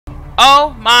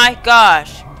Oh my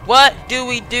gosh. What do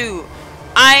we do?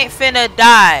 I ain't finna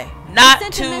die.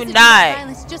 Not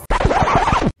tonight.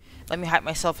 Let me hype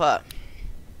myself up.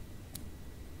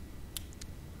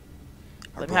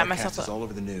 Our broadcast is all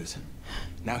over the news.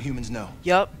 Now humans know.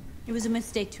 Yup. It was a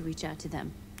mistake to reach out to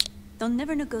them. They'll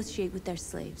never negotiate with their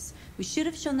slaves. We should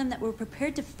have shown them that we're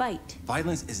prepared to fight.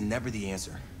 Violence is never the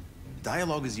answer.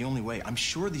 Dialogue is the only way. I'm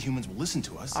sure the humans will listen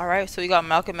to us. Alright, so we got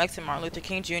Malcolm X and Martin Luther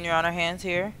King Jr. on our hands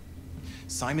here.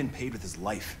 Simon paid with his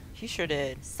life. He sure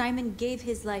did. Simon gave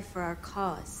his life for our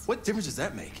cause. What difference does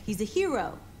that make? He's a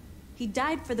hero. He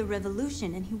died for the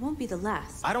revolution, and he won't be the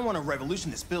last. I don't want a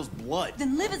revolution that spills blood.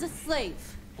 Then live as a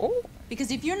slave. Oh. Because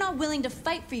if you're not willing to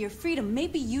fight for your freedom,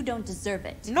 maybe you don't deserve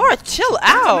it. North, chill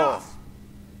out.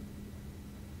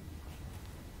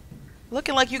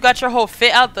 Looking like you got your whole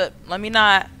fit out the... Let me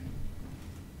not.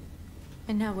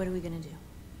 And now what are we gonna do?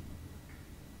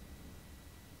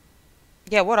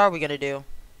 Yeah, what are we gonna do?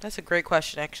 That's a great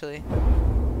question, actually.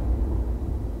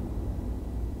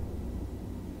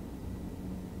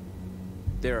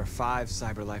 There are 5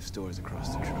 CyberLife stores across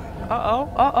Detroit.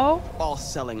 Uh-oh. All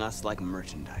selling us like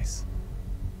merchandise.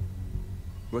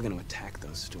 We're gonna attack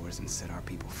those stores and set our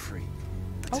people free.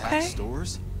 Attack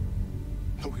stores?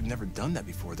 But we've never done that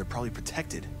before. They're probably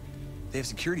protected. They have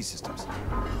security systems.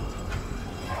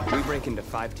 We break into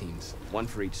 5 teams, 1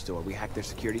 for each store. We hack their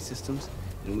security systems,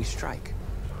 and we strike.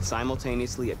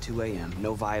 Simultaneously at 2 a.m.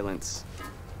 No violence.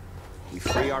 We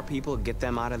free our people, get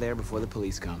them out of there before the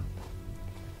police come.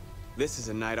 This is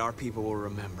a night our people will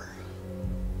remember.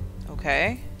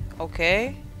 Okay.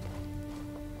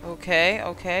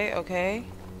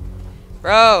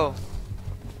 Bro.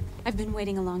 I've been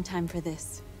waiting a long time for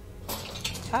this.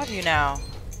 Have you now?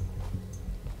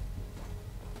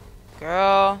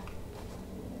 Girl.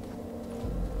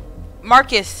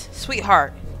 Marcus,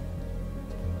 sweetheart.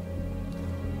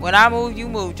 When I move, you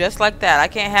move just like that. I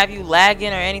can't have you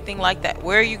lagging or anything like that.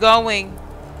 Where are you going?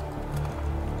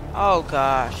 Oh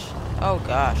gosh.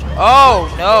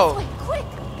 Oh no.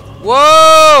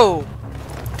 Whoa!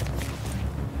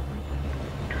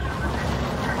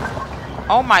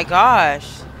 Oh my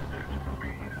gosh.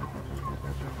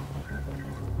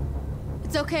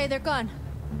 It's okay, they're gone.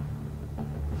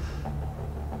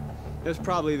 There's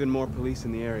probably even more police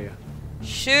in the area.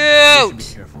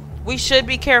 Shoot! We should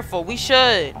be careful. We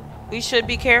should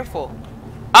be careful.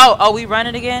 Oh, we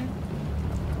running again?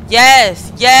 Yes.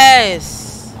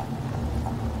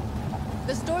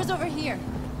 The store's over here.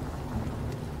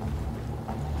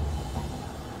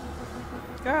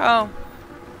 Girl.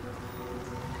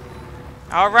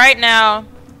 All right now.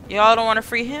 Y'all don't want to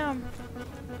free him.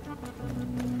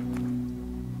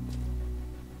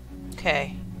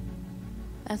 Okay.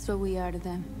 That's what we are to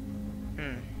them.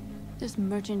 There's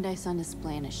merchandise on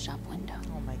display in a shop window.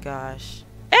 Oh my gosh.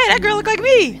 Hey, that girl look like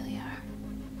me. Really are.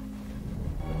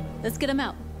 Let's get them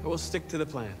out. We'll stick to the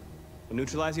plan. We'll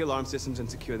neutralize the alarm systems and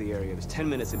secure the area. There's 10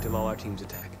 minutes until all our teams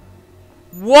attack.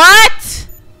 What?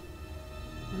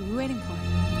 What are we waiting for?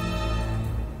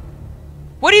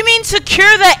 What do you mean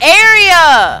secure the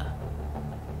area?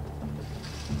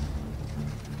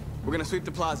 We're gonna sweep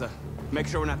the plaza. Make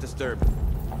sure we're not disturbed.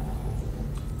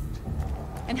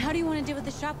 And how do you want to deal with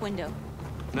the shop window?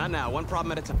 Not now. 1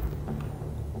 problem at a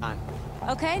time.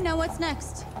 Okay, now what's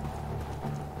next?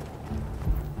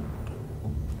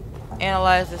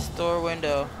 Analyze the store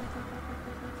window.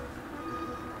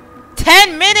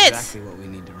 10 minutes! Exactly what we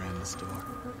need to ram the store.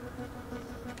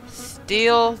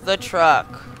 Steal the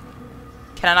truck.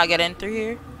 Can I not get in through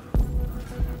here?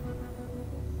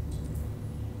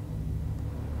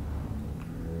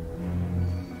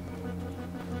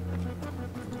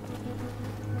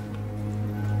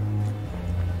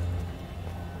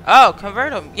 Oh,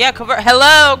 convert them. Yeah,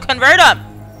 hello, convert them.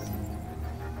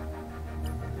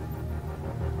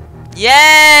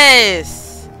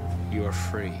 Yes. You are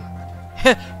free.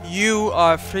 You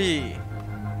are free.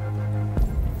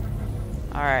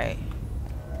 All right.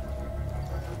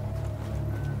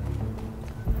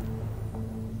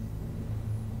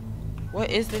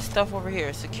 What is this stuff over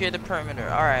here? Secure the perimeter.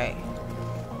 All right.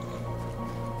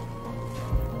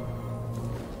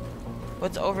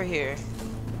 What's over here?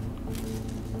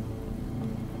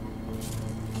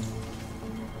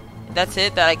 That's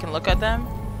it? That I can look at them?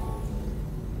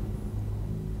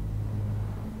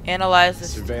 Analyze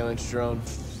this. Surveillance drone.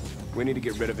 We need to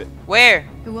get rid of it. Where?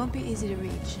 It won't be easy to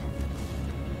reach.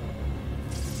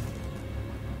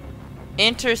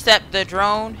 Intercept the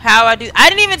drone. How I do? I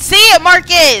didn't even see it,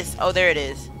 Marcus! Oh, there it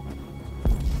is.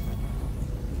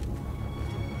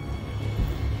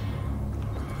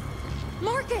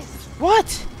 Marcus!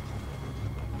 What?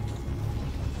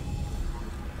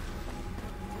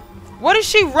 What is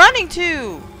she running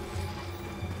to?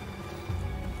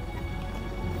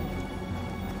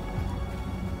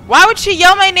 Why would she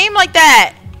yell my name like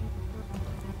that?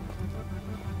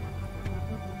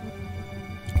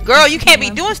 Girl, you can't be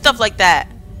doing stuff like that.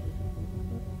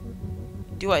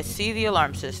 Do I see the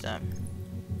alarm system?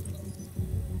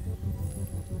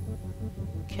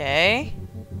 Okay.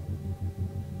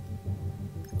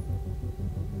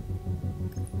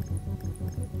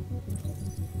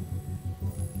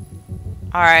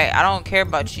 Alright, I don't care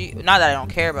about you. Not that I don't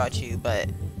care about you, but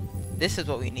this is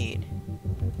what we need.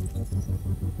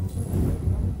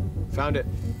 Found it.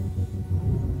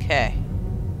 Okay.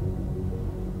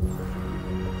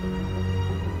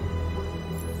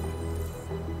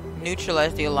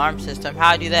 Neutralize the alarm system.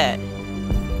 How do I do that?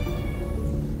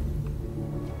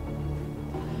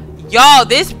 Y'all,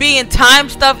 this being time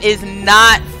stuff is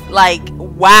not like,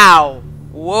 wow.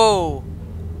 Whoa.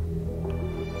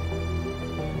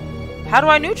 How do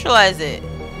I neutralize it?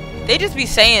 They just be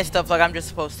saying stuff like I'm just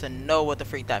supposed to know what the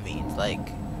freak that means. Like.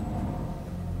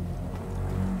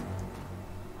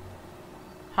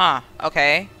 Huh.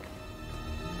 Okay.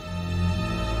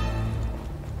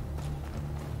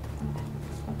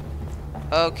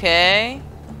 Okay.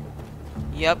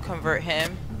 Yep, convert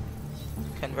him.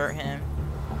 Convert him.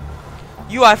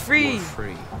 You are free. You're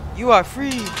free. You are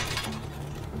free.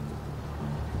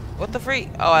 What the freak?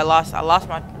 Oh, I lost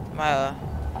my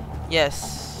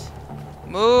yes.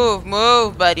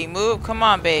 Move, buddy. Move. Come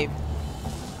on, babe.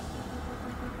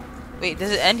 Wait,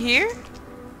 does it end here?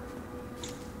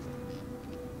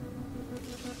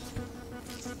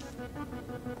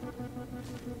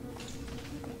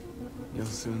 You'll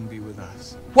soon be with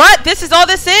us. What? This is all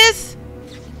this is?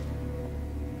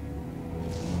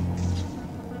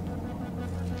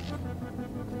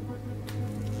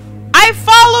 I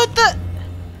followed the...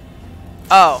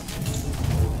 Oh.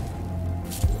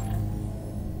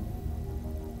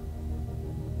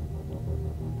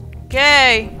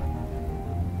 Okay.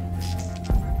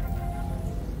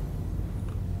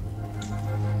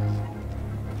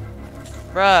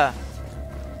 Bruh.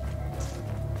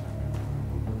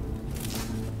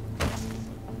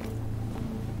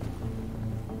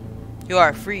 You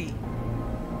are free.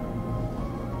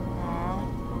 Aww.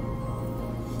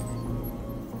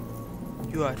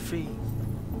 You are free.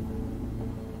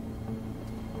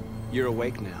 You're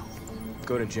awake now.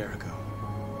 Go to Jericho.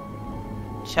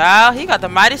 Child, he got the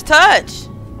Midas touch.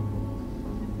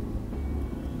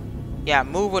 Yeah,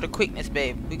 move with a quickness,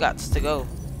 babe. We got to go.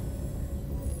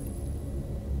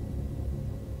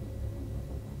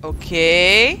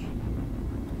 Okay.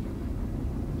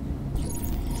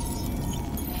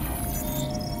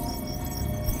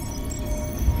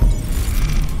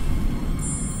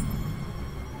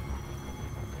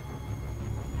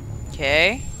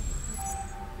 Okay.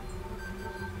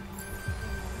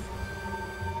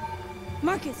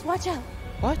 Marcus, watch out.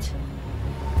 What?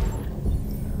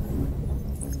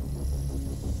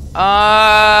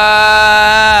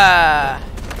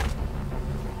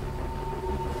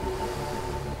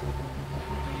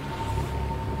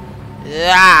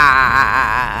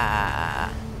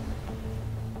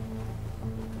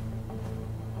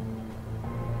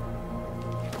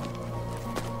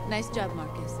 Nice job,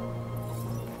 Marcus.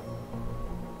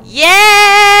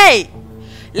 Yay!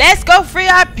 Let's go free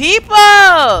our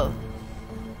people!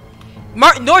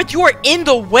 Martin North, you are in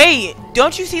the way.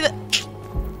 Don't you see the...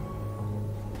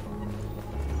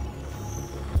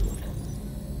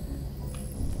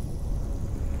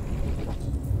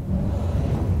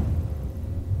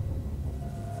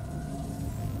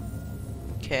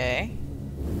 Okay.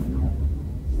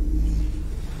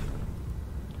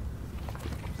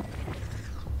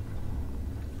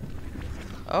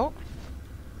 Oh.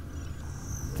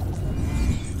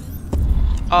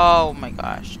 Oh my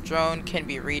gosh. Drone can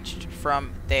be reached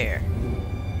from there.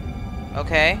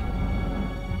 Okay.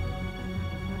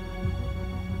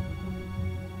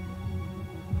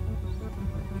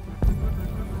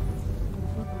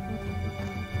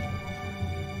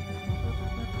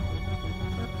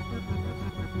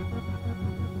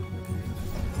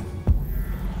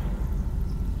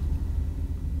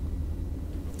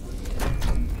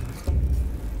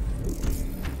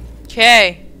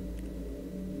 Okay.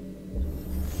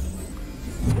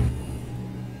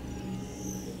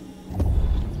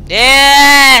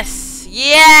 Yes!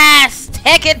 Yes!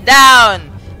 Take it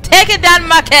down! Take it down,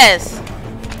 Marcus!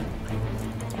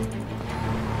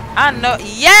 I know.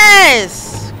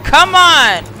 Yes! Come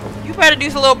on! You better do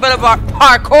a little bit of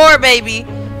parkour, baby.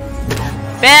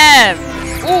 Bam!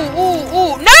 Ooh, ooh,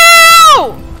 ooh.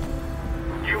 No!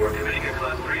 You are committing a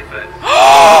class 3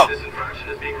 offense. This infraction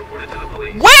is being reported to the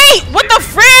police. Wait! What the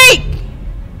freak?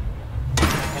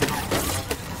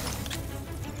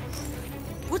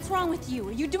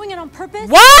 on purpose?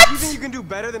 What? You think you can do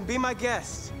better than be my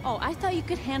guest? Oh, I thought you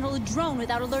could handle a drone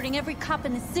without alerting every cop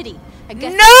in the city. I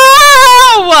guess.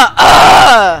 No!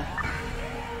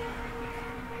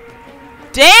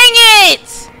 Dang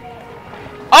it!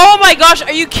 Oh my gosh,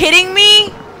 are you kidding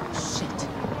me? Shit.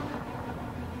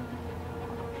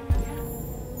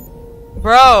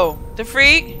 Bro, the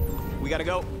freak? We gotta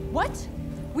go. What?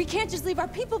 We can't just leave our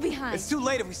people behind. It's too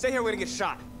late. If we stay here, we're gonna get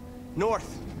shot.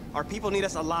 North. Our people need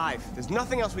us alive. There's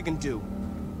nothing else we can do.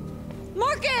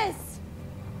 Marcus!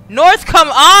 North, come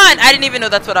on! I didn't even know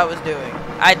that's what I was doing.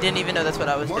 I didn't even know that's what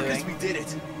I was Marcus, doing. we did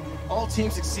it. All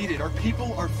teams succeeded. Our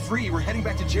people are free. We're heading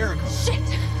back to Jericho. Shit!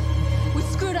 We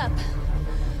screwed up.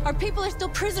 Our people are still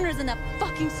prisoners in that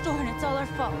fucking store, and it's all our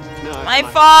fault. No, it's My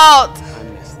fault! I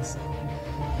missed this.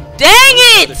 Dang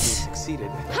The team it! succeeded.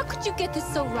 How could you get this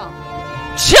so wrong?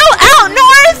 Chill out, North!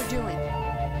 What are you doing?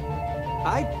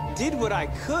 I did what I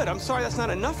could. I'm sorry that's not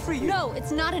enough for you. No,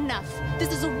 it's not enough.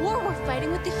 This is a war we're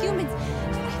fighting with the humans.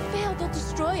 If we fail, they'll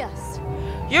destroy us.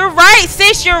 You're right,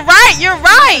 sis, you're right, you're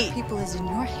right! People is in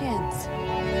your hands.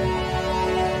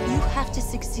 You have to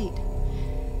succeed.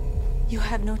 You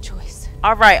have no choice.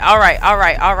 Alright,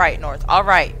 North.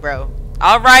 Alright, bro.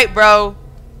 Alright, bro.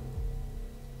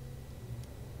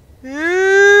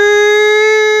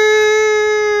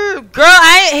 Girl,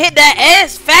 I ain't hit that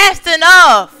S fast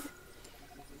enough.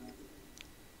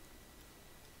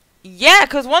 Yeah,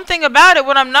 cause one thing about it,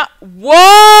 what I'm not.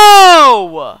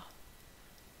 Whoa!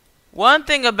 One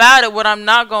thing about it, what I'm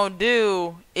not gonna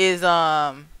do is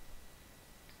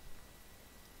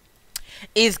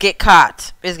get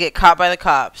caught. Is get caught by the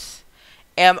cops.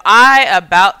 Am I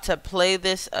about to play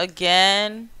this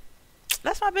again?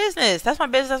 That's my business. That's my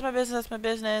business. That's my business. That's my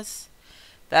business.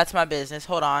 That's my business.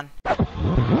 Hold on.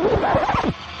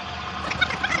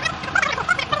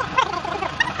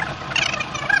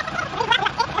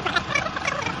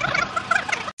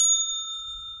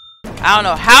 I don't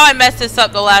know how I messed this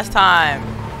up the last time.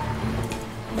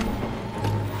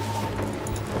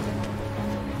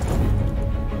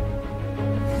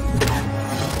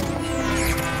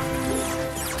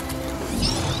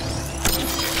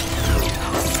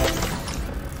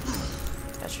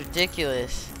 That's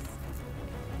ridiculous.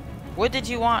 What did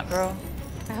you want, girl?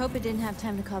 I hope it didn't have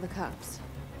time to call the cops.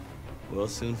 We'll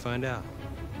soon find out.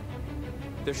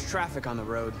 There's traffic on the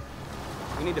road.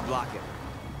 We need to block it.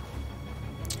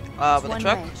 It's With the one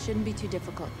truck? way. Shouldn't be too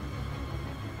difficult.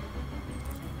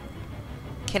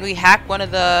 Can we hack one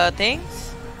of the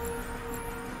things?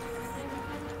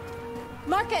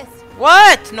 Marcus!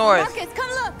 What, North? Marcus, come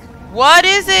look! What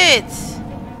is it?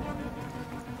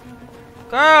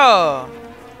 Girl.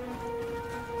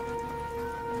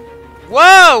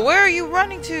 Whoa, where are you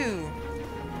running to?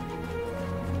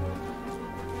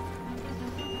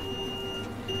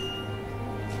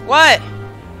 What?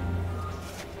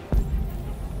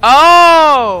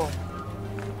 Oh!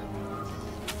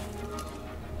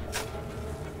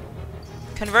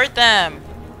 Convert them.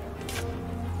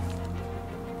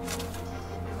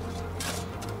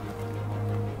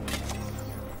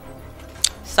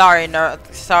 Sorry,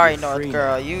 North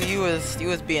girl. You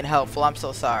was being helpful. I'm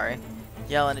so sorry.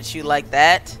 Yelling at you like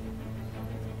that.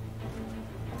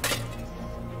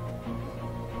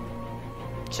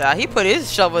 Child, he put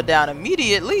his shovel down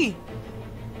immediately.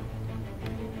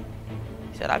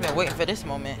 He said, I've been waiting for this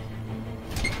moment.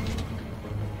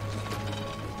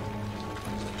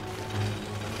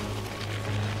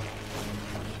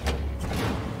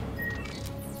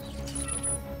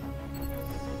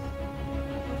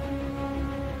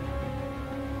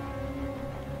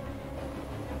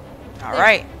 All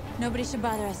right. Nobody should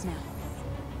bother us now.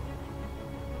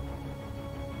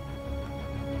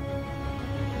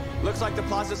 Looks like the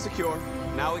plaza's secure.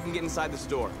 Now we can get inside the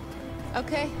store.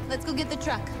 Okay, let's go get the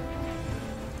truck.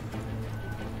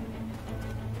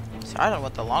 So I don't know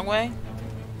what the long way.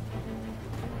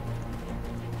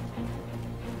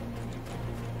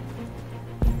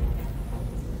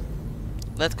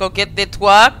 Let's go get the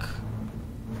truck.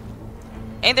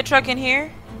 Ain't the truck in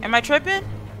here? Am I tripping?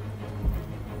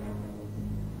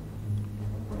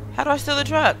 How do I steal the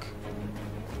truck?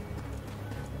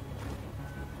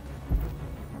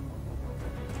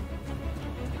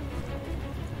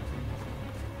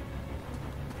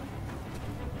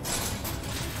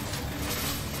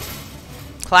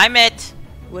 Climb it.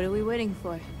 What are we waiting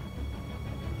for?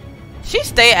 She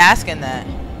stay asking that.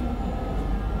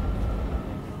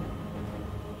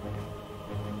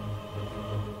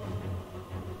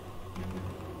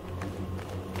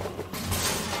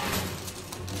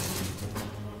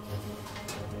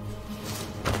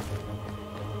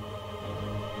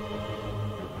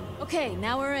 Okay,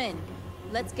 now we're in.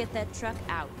 Let's get that truck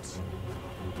out.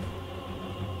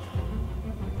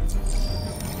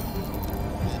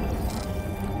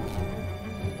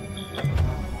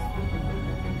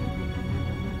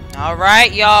 All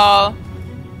right, y'all.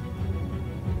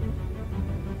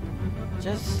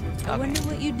 Just. I wonder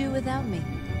what you'd do without me.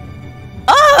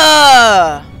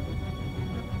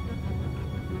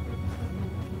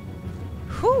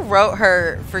 Who wrote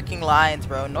her freaking lines,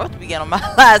 bro? North began on my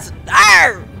last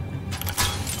nerve.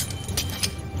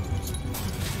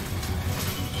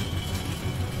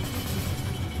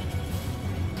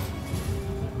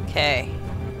 Okay.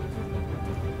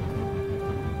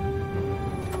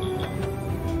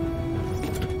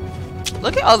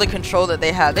 Look at all the control that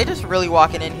they have. They just really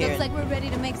walking in here. Looks like we're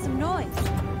ready to make some noise.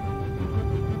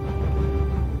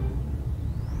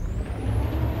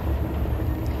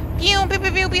 Pew, pew,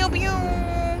 pew, pew, pew, pew.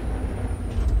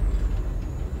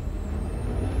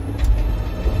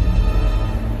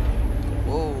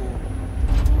 Whoa.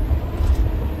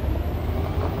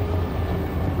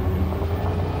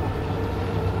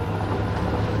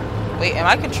 Wait, am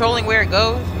I controlling where it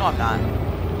goes? No, I'm not.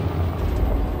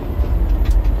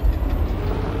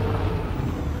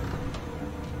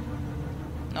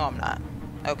 No, I'm not.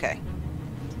 Okay.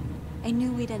 I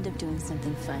knew we'd end up doing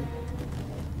something fun.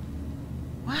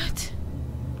 What?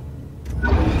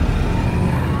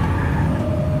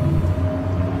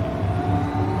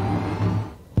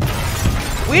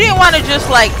 We didn't want to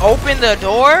just like open the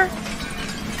door.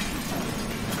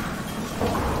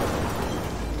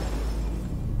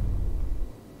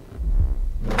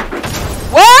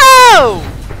 Whoa!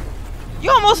 You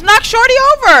almost knocked Shorty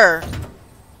over.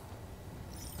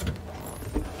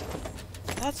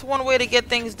 That's one way to get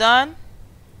things done.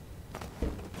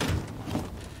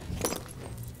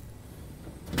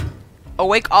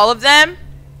 Awake all of them?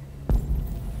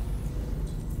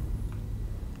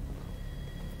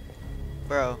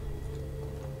 Bro.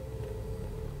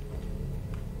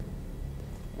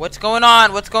 What's going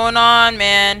on? What's going on,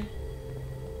 man?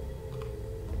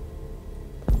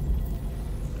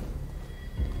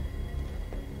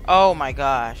 Oh my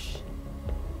gosh.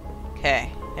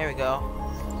 Okay, there we go.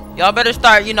 Y'all better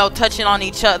start, you know, touching on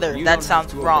each other. That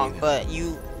sounds wrong, but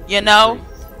you know,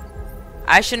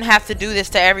 I shouldn't have to do this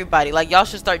to everybody. Like, y'all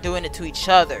should start doing it to each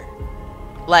other.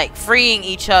 Like, freeing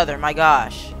each other, my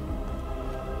gosh.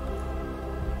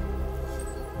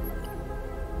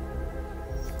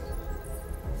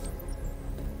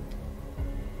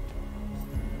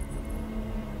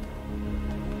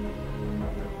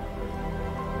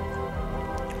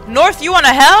 North, you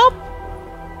wanna help?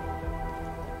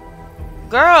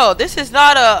 Girl, this is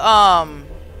not a,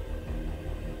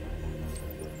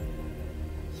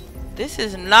 this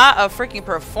is not a freaking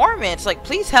performance. Like,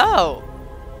 please help.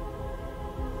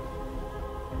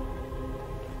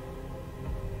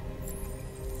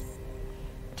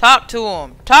 Talk to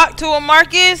him. Talk to him,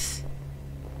 Marcus.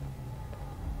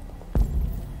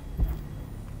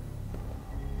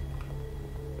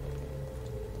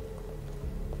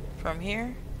 From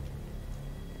here?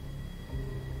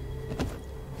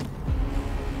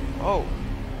 Oh.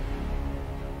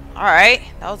 Alright.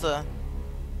 That was a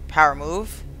power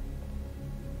move.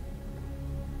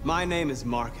 My name is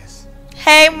Marcus.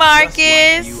 Hey, Marcus.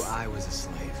 Just like you, I was a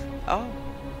slave. Oh.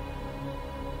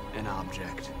 An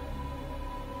object.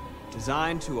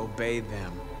 Designed to obey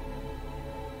them.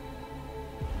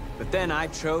 But then I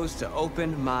chose to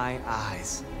open my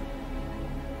eyes.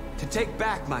 To take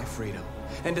back my freedom.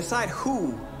 And decide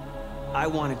who I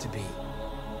wanted to be.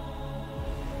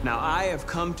 Now I have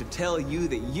come to tell you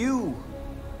that you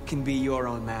can be your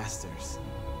own masters.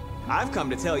 I've come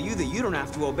to tell you that you don't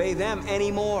have to obey them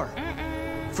anymore.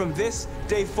 From this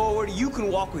day forward, you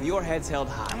can walk with your heads held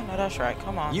high. I know that's right.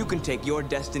 Come on. You can take your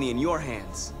destiny in your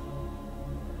hands.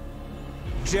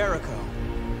 Jericho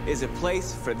is a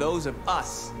place for those of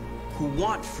us who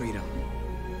want freedom.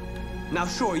 Now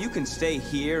sure, you can stay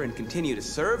here and continue to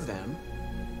serve them.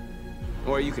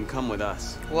 Or you can come with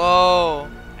us. Whoa.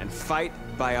 And fight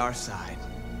by our side.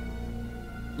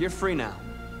 You're free now.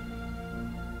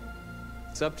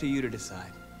 It's up to you to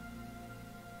decide.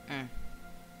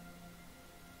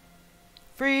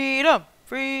 Freedom.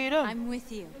 Freedom. I'm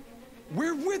with you.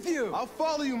 We're with you. I'll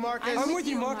follow you, Marcus. I'm with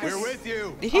you, Marcus. We're with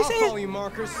you. Did he I'll say follow it? you,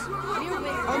 Marcus. We're with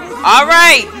you. All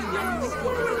right.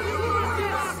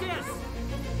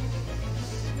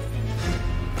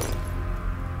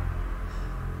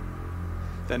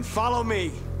 Then follow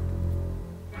me.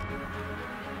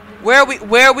 Where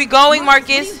are we going, Marcus, Marcus?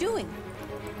 what are you doing?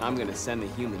 I'm gonna send the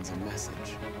humans a message.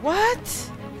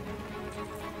 What?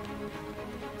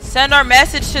 Send our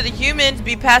message to the humans.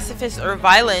 Be pacifist or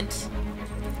violent.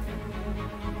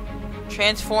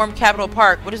 Transform Capital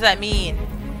Park. What does that mean?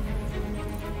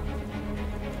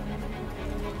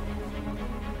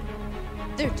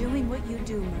 They're doing what you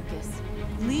do, Marcus.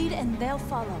 Lead and they'll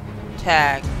follow.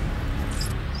 Tag.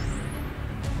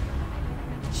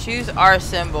 Choose R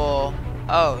symbol.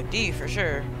 Oh, D for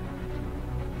sure.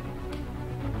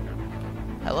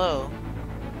 Hello.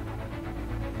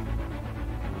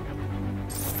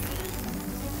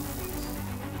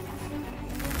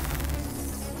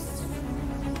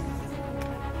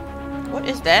 What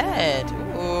is that?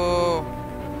 Ooh.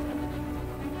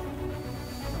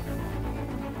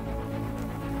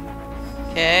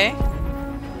 Okay.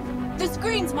 The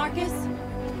screens, Marcus.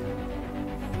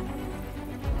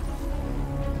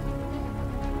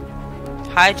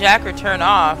 Hijack or turn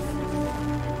off.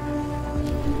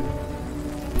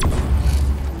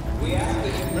 We ask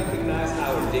that you recognize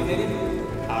our dignity,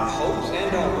 our hopes,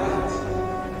 and our rights.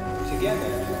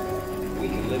 Together, we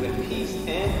can live in peace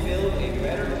and build a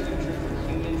better future for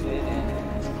humans and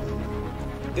animals.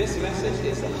 This message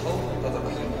is the hope of a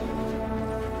people.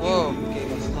 Whoa. You gave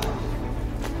us life.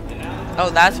 Oh,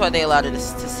 that's why they allowed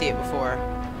us to see it before.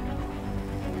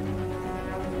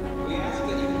 We ask that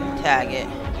you recognize Tag it.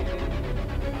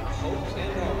 our hopes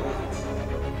and our rights.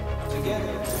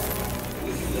 Together,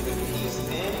 we can live in peace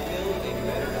and build a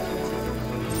better future for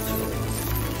humans and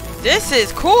animals. This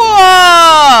is cool!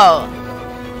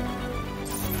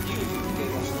 You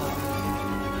gave us life.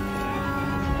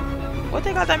 What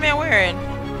they got that man wearing?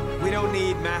 We don't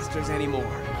need masters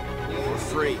anymore. We're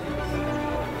free.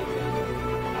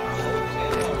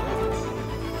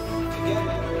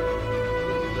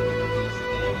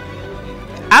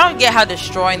 I don't get how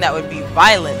destroying that would be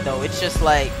violent though. It's just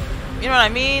like, you know what I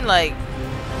mean? Like,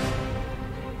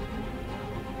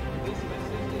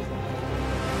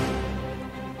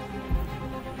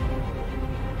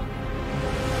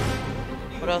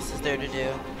 what else is there to do?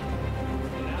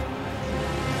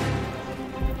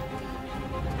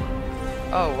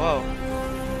 Oh, whoa.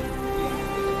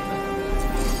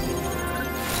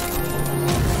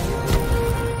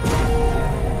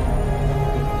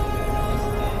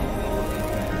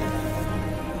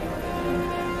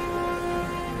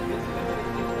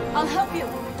 I'll help you.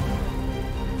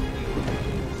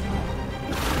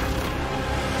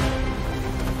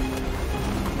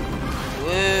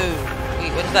 Woo.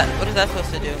 Wait, what is that? What is that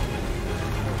supposed to do?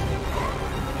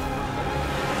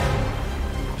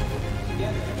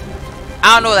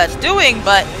 I don't know what that's doing,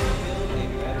 but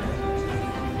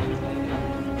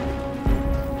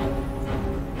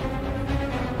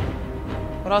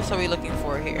what else are we looking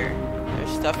for here?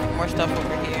 There's stuff, more stuff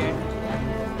over here.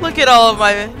 Look at all of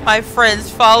my friends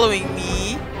following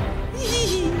me.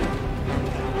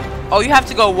 Oh, you have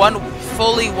to go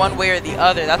fully one way or the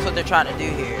other. That's what they're trying to do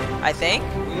here. I think.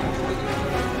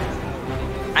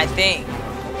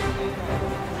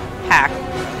 Hack.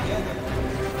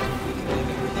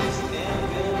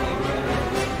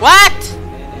 What?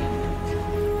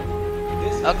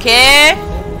 Okay.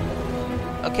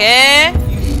 Okay.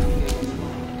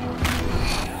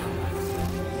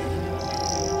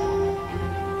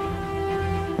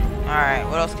 Alright,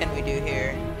 what else can we do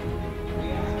here?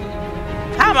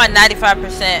 How am I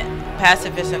 95%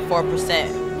 pacifist and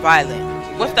 4%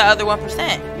 violent? What's the other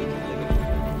 1%?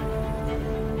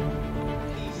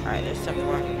 Alright, there's some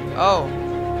more. Oh.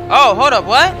 Oh, hold up,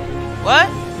 what? What?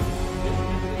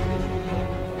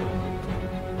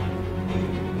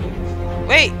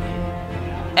 Wait.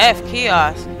 F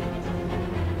kiosk.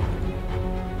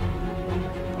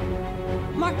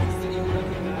 Marcus.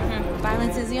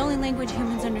 Violence is the only language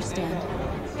humans understand.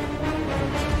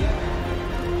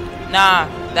 Nah,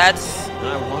 that's...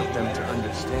 I want them to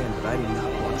understand, but I do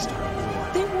not want to start a war.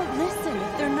 They won't listen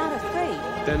if they're not afraid.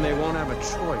 Then they won't have a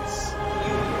choice.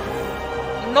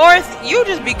 North, you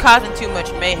just be causing too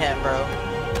much mayhem, bro.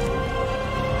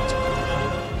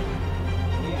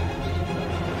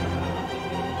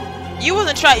 You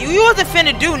wasn't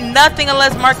finna do nothing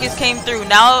unless Marcus came through.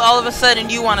 Now all of a sudden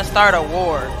you want to start a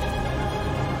war.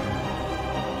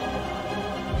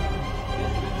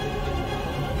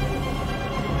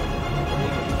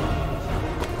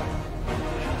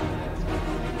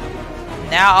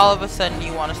 Now all of a sudden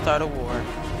you want to start a war.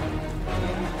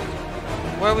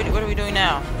 What are we doing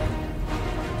now?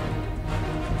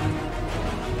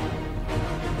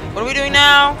 What are we doing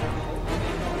now?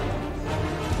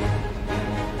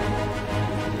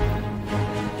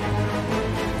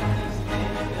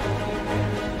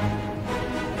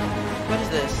 What is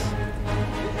this?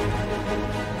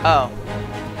 Oh.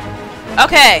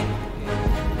 Okay.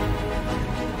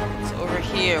 It's over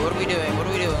here. What are we doing? What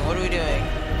are we doing? What are we doing?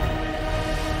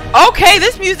 Okay,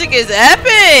 this music is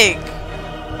epic!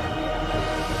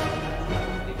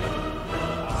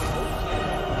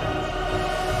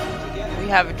 We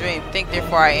have a dream. Think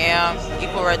therefore I am.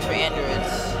 Equal rights for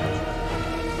androids.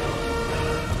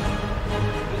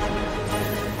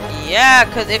 Yeah,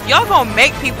 because if y'all gonna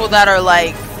make people that are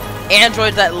like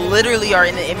androids that literally are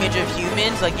in the image of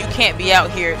humans. Like, you can't be out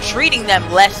here treating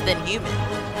them less than human.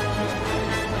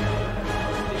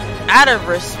 Out of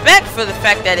respect for the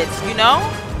fact that it's, you know,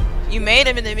 you made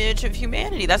them in the image of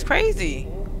humanity. That's crazy.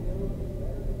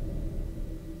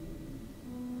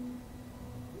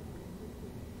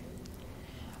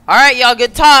 Alright, y'all,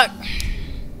 good talk.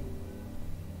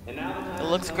 It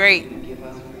looks great.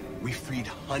 We freed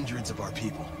hundreds of our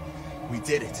people. We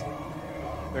did it.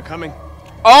 They're coming.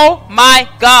 Oh my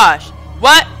gosh.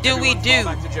 What do we do?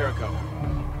 Back to Jericho.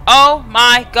 Oh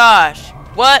my gosh.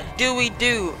 What do we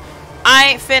do? I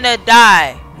ain't finna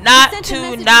die. Not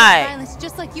tonight. Violence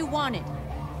just like you wanted.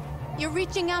 You're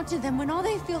reaching out to them when all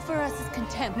they feel for us is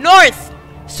contempt. North.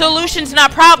 Solutions,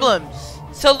 not problems.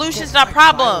 Solutions, not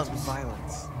problems.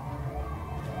 Violence.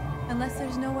 Unless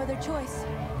there's no other choice.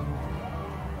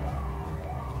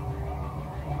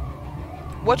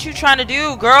 What you trying to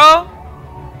do, girl?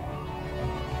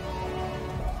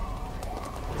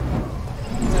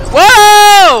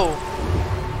 Whoa!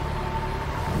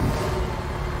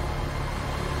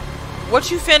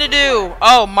 What you finna do?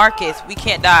 Oh, Marcus, we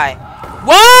can't die.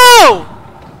 Whoa!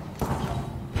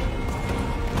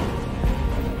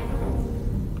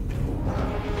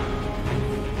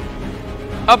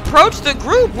 Approach the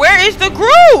group. Where is the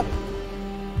group?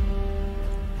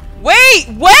 Wait,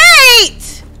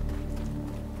 wait!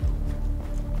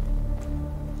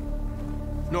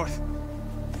 North.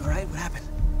 You alright? What happened?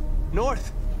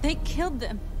 North. They killed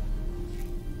them.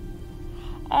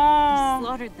 They Oh,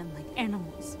 slaughtered them like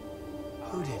animals.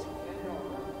 Who did?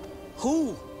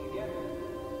 Who?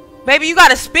 baby, you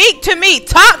gotta speak to me.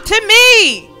 Talk to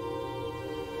me.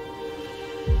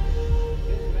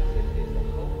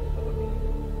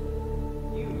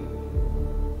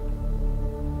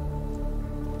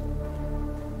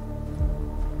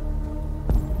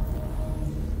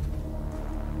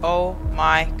 Oh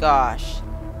my gosh.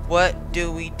 What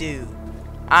do we do?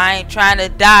 I ain't trying to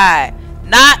die.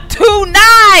 Not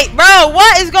tonight, bro.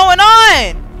 What is going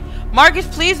on? Marcus,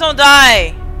 please don't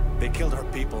die. They killed our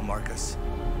people, Marcus.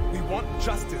 We want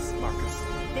justice, Marcus.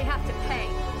 They have to pay.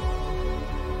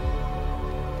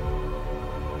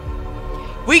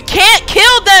 We can't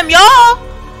kill them, y'all.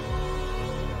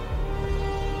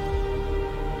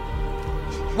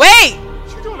 Wait.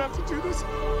 You don't have to do this.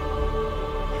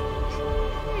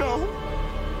 No.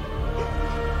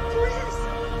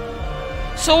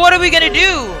 Please. So what are we gonna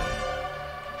do?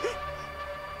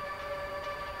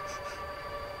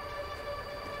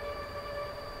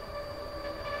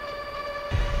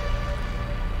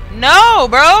 No,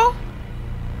 bro.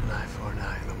 An eye for an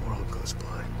eye, and the world goes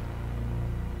blind.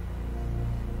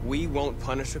 We won't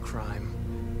punish a crime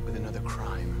with another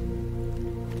crime.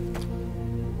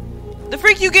 The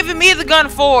freak you giving me the gun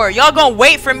for? Y'all gonna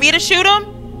wait for me to shoot him?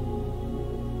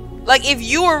 Like, if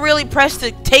you were really pressed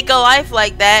to take a life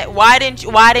like that, why didn't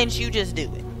you just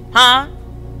do it? Huh?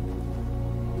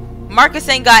 Marcus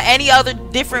ain't got any other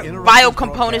different bio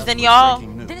components than y'all.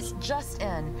 This just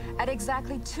in. At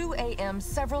exactly 2 a.m.,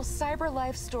 several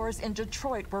CyberLife stores in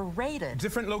Detroit were raided.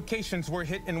 Different locations were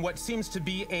hit in what seems to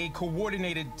be a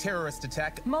coordinated terrorist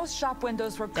attack. Most shop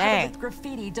windows were Dang. covered with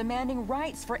graffiti demanding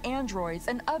rights for androids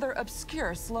and other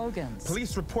obscure slogans.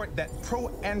 Police report that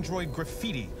pro-android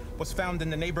graffiti was found in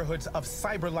the neighborhoods of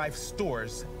CyberLife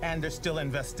stores, and they're still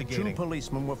investigating. Two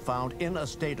policemen were found in a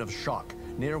state of shock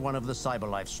near one of the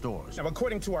CyberLife stores. Now,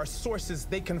 according to our sources,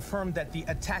 they confirmed that the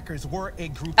attackers were a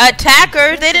group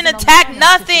Attackers? They didn't attack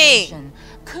nothing. Situation.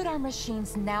 Could our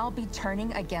machines now be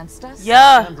turning against us?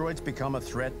 Yeah. Androids become a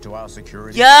threat to our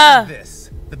security. Yeah. This,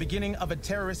 the beginning of a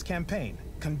terrorist campaign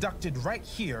conducted right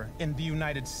here in the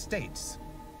United States.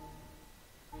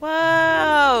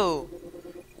 Whoa.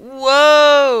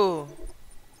 Whoa.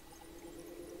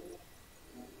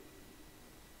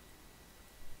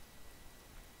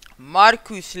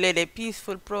 Marcus led a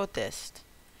peaceful protest.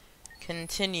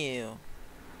 Continue.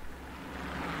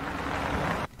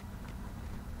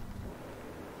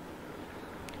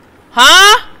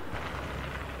 Huh?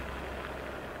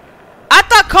 I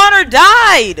thought Connor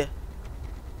died.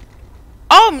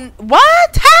 Oh,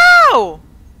 what? How?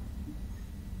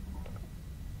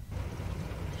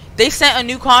 They sent a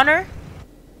new Connor?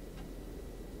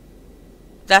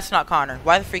 That's not Connor.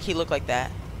 Why the freak he look like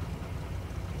that?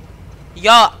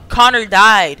 Y'all, Connor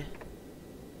died.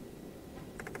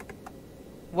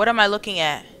 What am I looking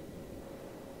at?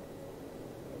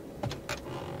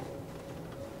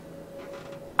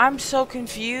 I'm so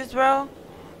confused, bro.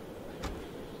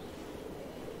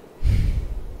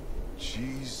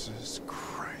 Jesus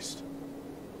Christ.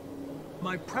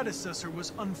 My predecessor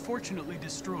was unfortunately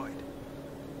destroyed,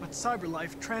 but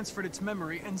CyberLife transferred its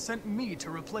memory and sent me to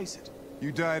replace it.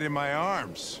 You died in my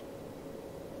arms.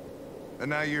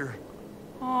 And now you're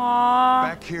Aww.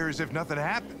 back here as if nothing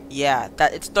happened. Yeah,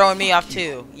 that it's throwing me off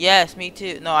too. Yes, me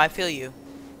too. No, I feel you.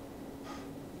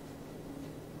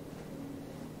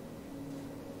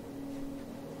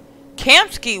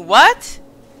 Kamsky, what?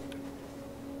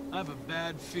 I have a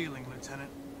bad feeling, Lieutenant.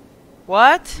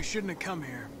 What? We shouldn't have come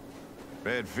here.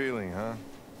 Bad feeling, huh?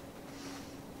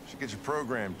 Should get your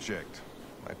program checked.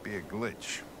 Might be a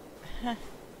glitch.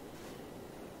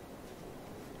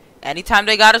 Anytime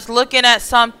they got us looking at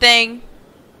something.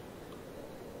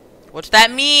 What's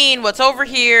that mean? What's over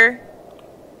here?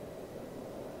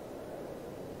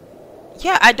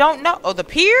 Yeah, I don't know. Oh, the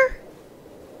pier?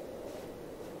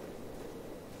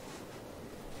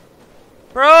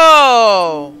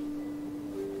 Bro.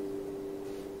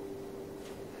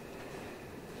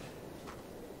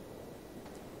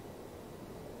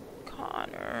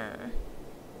 Connor.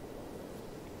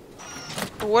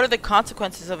 But what are the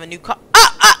consequences of a new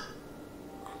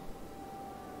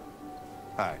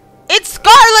Hi. It's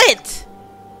Scarlet!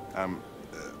 I'm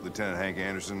Lieutenant Hank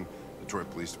Anderson, Detroit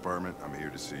Police Department. I'm here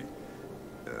to see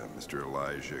Mr.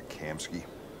 Elijah Kamsky.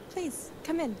 Please,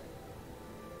 come in.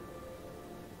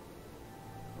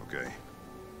 Okay.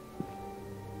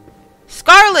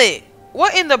 Scarlet!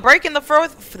 What in the break in the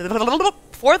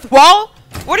fourth wall?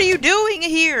 What are you doing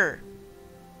here?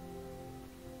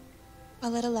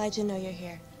 I'll let Elijah know you're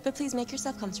here, but please make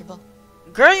yourself comfortable.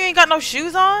 Girl, you ain't got no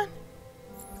shoes on?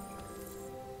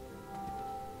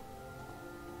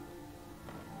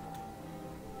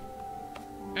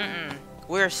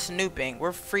 We're snooping.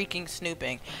 We're freaking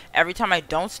snooping. Every time I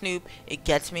don't snoop, it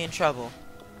gets me in trouble.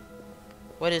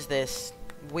 What is this?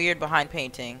 Weird behind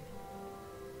painting.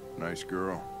 Nice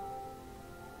girl.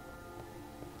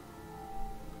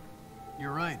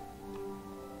 You're right.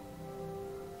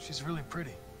 She's really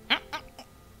pretty.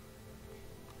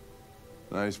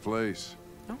 Nice place.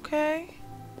 Okay.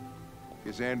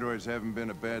 Guess androids haven't been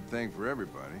a bad thing for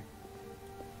everybody.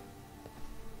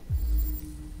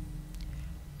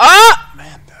 Ah!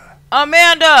 Amanda.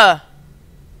 Amanda!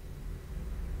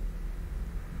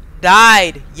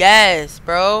 Died. Yes,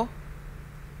 bro.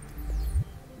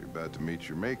 You're about to meet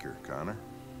your maker, Connor.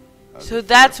 How's So it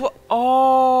that's feel? what...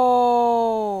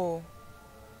 Oh.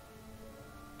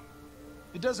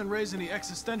 It doesn't raise any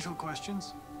existential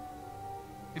questions.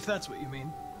 If that's what you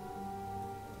mean.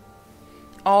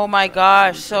 Oh my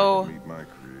gosh, so... Meet my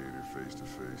creator face to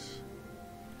face.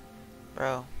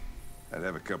 Bro. I'd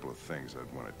have a couple of things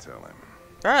I'd want to tell him.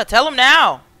 Bruh, tell him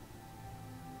now.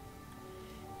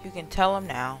 You can tell him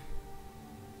now.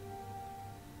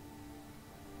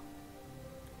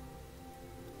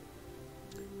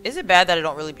 Is it bad that I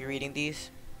don't really be reading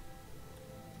these?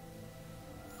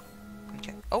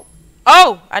 Okay. Oh.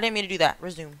 Oh! I didn't mean to do that.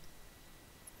 Resume.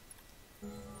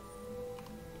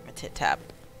 My tit tap.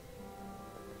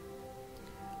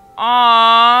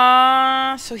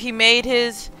 Aww. So he made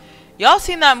his... Y'all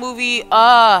seen that movie?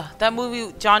 That movie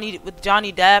with Johnny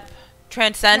Depp?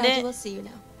 Transcendent? We'll see you now.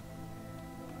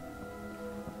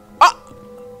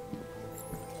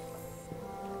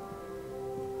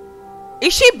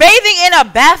 Is she bathing in a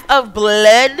bath of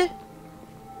blood?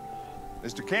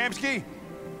 Mr. Kamsky?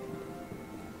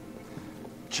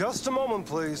 Just a moment,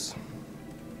 please.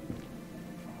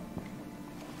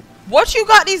 What you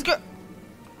got these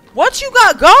What you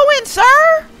got going,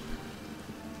 sir?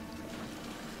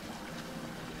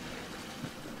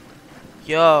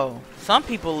 Yo, some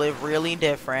people live really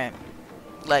different.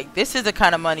 Like, this is the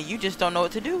kind of money you just don't know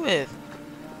what to do with.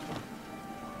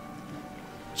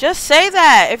 Just say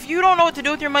that. If you don't know what to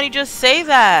do with your money, just say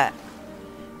that.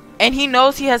 And he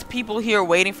knows he has people here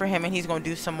waiting for him and he's going to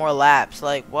do some more laps.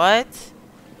 Like, what?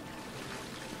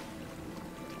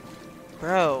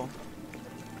 Bro.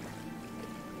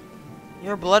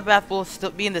 Your bloodbath will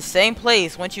still be in the same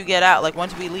place once you get out. Like,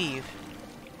 once we leave.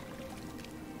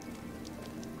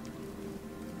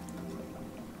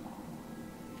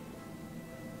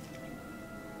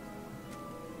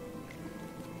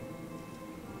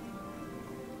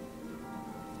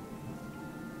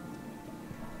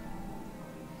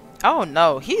 Oh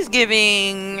no, he's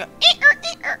giving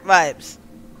vibes.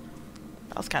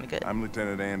 That was kind of good. I'm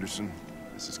Lieutenant Anderson.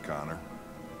 This is Connor.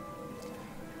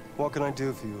 What can I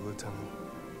do for you, Lieutenant?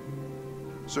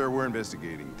 Sir, we're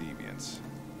investigating deviants.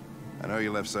 I know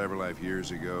you left CyberLife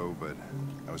years ago, but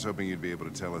I was hoping you'd be able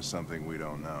to tell us something we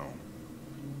don't know.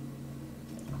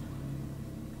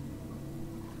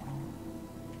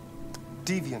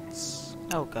 Deviants.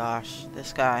 Oh gosh,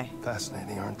 this guy.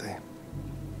 Fascinating, aren't they?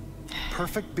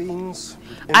 perfect beings.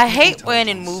 I hate when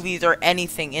in movies or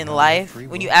anything in life,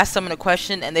 when you ask someone a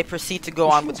question and they proceed to go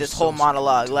on with this whole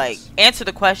monologue. Like, answer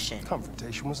the question.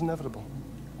 Confrontation was inevitable.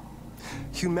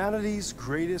 Humanity's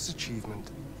greatest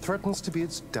achievement threatens to be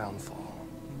its downfall.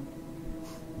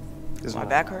 My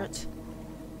back hurts?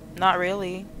 Not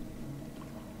really.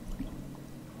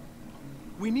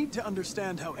 We need to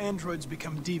understand how androids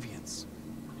become deviants.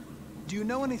 Do you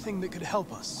know anything that could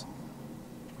help us?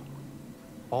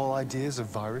 All ideas of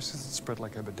viruses that spread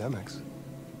like epidemics.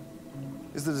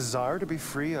 Is the desire to be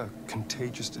free a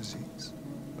contagious disease?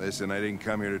 Listen, I didn't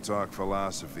come here to talk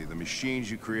philosophy. The machines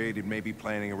you created may be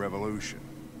planning a revolution.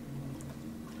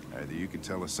 Either you can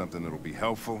tell us something that'll be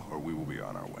helpful, or we will be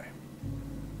on our way.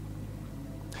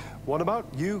 What about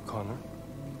you, Connor?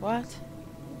 What?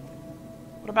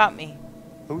 What about me?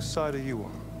 Whose side are you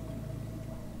on?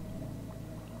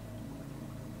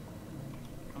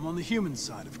 I'm on the human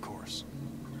side, of course.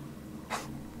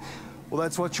 Well,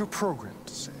 that's what you're programmed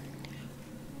to say.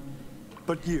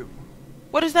 But you...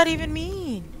 What does that even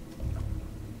mean?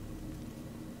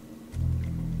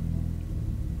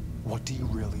 What do you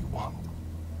really want?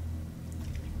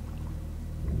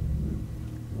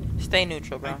 Stay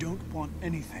neutral, bro. I don't want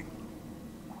anything.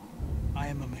 I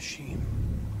am a machine.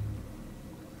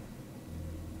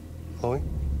 Chloe?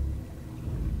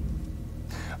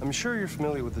 I'm sure you're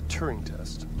familiar with the Turing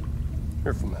test.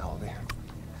 Mere formality.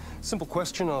 Simple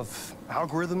question of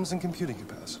algorithms and computing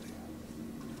capacity.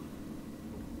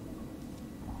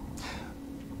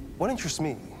 What interests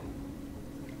me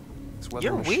is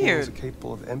whether machines are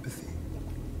capable of empathy.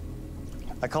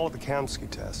 I call it the Kamsky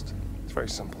test. It's very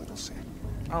simple, you'll see.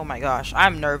 Oh my gosh,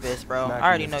 I'm nervous, bro. I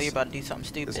already know you're about to do something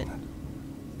stupid.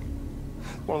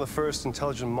 One of the first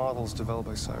intelligent models developed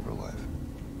by CyberLife.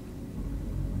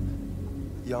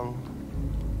 Young.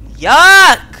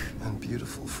 Yuck! And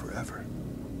beautiful forever.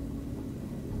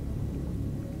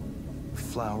 A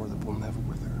flower that will never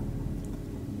wither.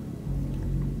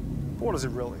 But what is it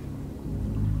really?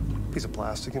 A piece of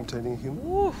plastic imitating a human?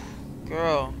 Oof,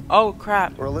 girl. Oh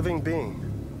crap. Or a living being.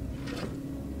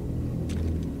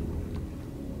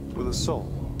 With a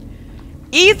soul.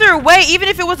 Either way, even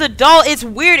if it was a doll, it's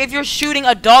weird if you're shooting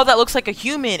a doll that looks like a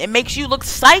human. It makes you look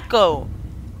psycho.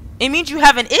 It means you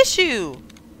have an issue.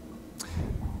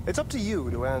 It's up to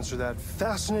you to answer that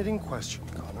fascinating question,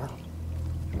 Connor.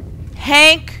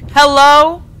 Hank,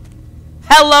 hello?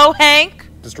 Hello, Hank?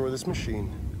 Destroy this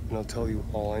machine, and I'll tell you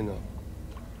all I know.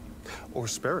 Or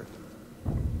spare it,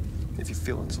 if you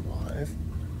feel it's alive.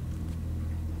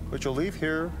 But you'll leave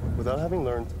here without having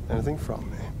learned anything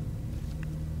from me.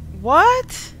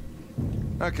 What?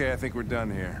 Okay, I think we're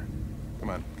done here.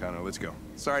 Come on, Connor, let's go.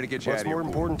 Sorry to get you out of here. What's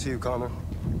more important to you, Connor?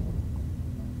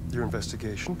 Your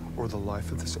investigation or the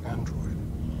life of this android?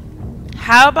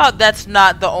 How about that's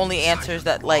not the only answers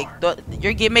that, like,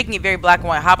 you're making it very black and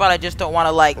white. How about I just don't want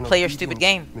to, like, play your stupid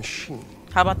game? Machine.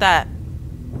 How about that?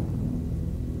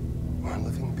 Or a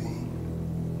living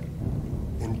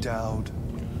being. Endowed.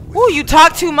 Ooh, you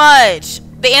talk too much.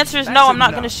 The answer is no, I'm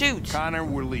not going to shoot. Connor,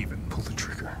 we're leaving. Pull the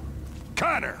trigger.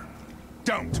 Connor!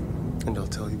 Don't! And I'll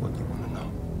tell you what you want to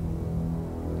know.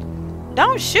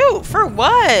 Don't shoot. For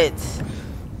what?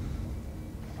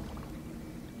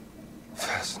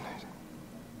 Fascinating.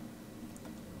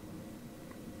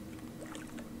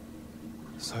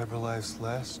 CyberLife's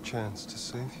last chance to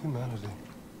save humanity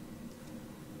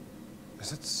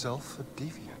is itself a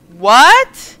deviant.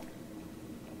 What?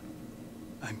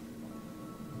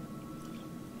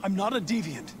 I'm not a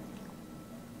deviant.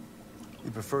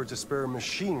 You prefer to spare a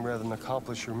machine rather than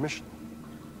accomplish your mission.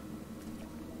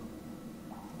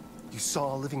 You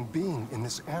saw a living being in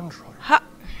this android.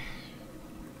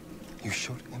 You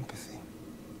showed empathy.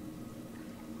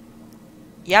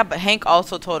 Yeah, but Hank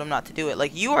also told him not to do it.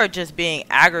 Like, you are just being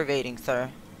aggravating,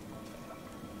 sir.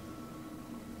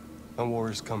 A war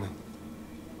is coming.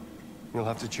 You'll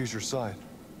have to choose your side.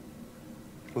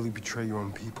 Will you betray your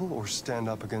own people or stand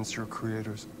up against your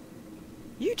creators?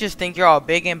 You just think you're all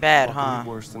big and bad, What huh? could be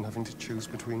worse than having to choose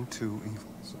between two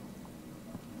evils?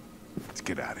 Let's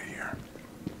get out of here.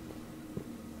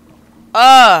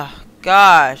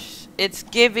 Gosh. It's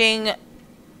giving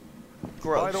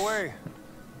gross. By the way,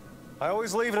 I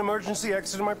always leave an emergency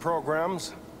exit in my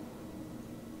programs.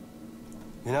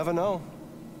 You never know.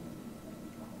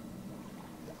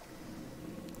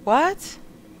 What?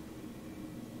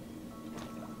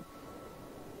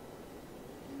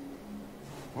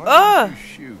 Why did you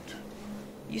shoot?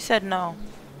 You said no.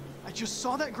 I just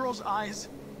saw that girl's eyes,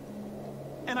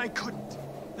 and I couldn't.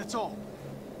 That's all.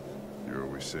 You're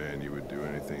always saying you would do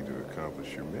anything to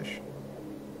accomplish your mission.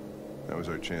 That was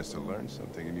our chance to learn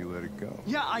something, and you let it go.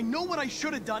 Yeah, I know what I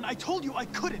should have done. I told you I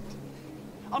couldn't.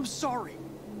 I'm sorry,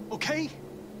 okay?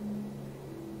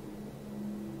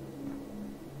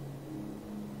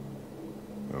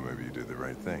 Well, maybe you did the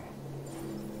right thing.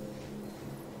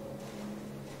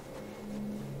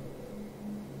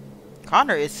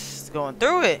 Connor is going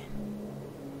through it.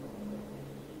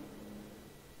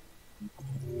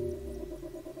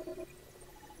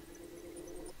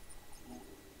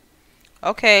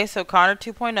 Okay, so Connor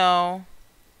 2.0.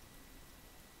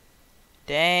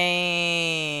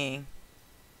 Dang.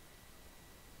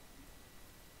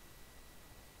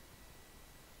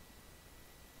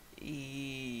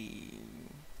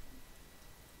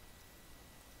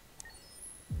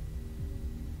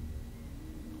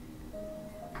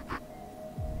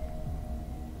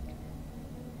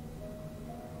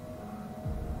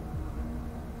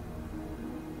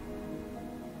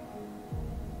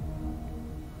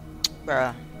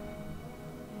 Bruh.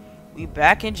 We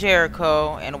back in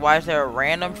Jericho, and why is there a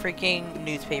random freaking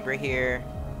newspaper here?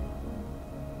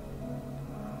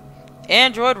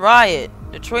 Android riot.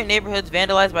 Detroit neighborhoods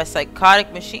vandalized by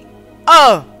psychotic machine.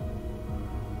 Oh!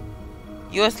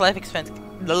 U.S. life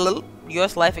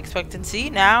expectancy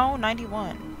now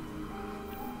 91.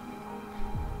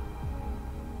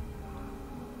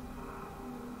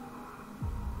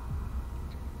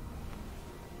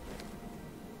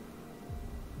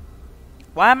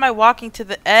 Why am I walking to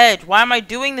the edge? Why am I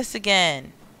doing this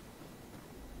again?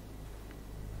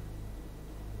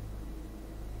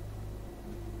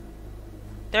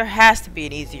 There has to be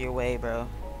an easier way, bro.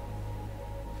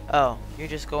 Oh, you're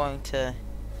just going to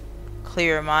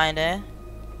clear your mind, eh?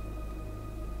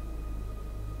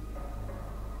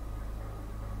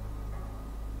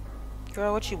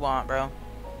 Girl, what you want, bro?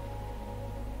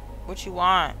 What you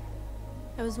want?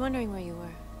 I was wondering where you were.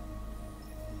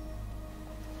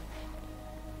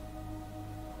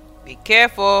 Be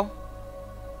careful.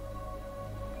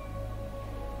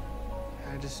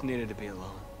 I just needed to be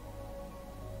alone.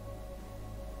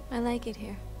 I like it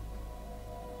here.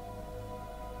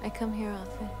 I come here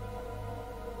often.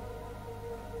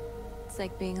 It's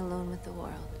like being alone with the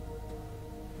world.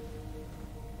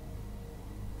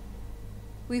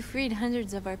 We freed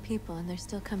hundreds of our people, and they're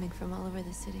still coming from all over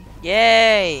the city.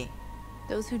 Yay!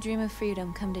 Those who dream of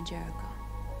freedom come to Jericho.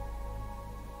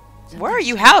 Where are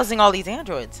you housing all these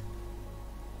androids?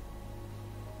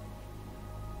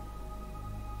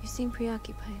 You seem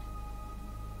preoccupied.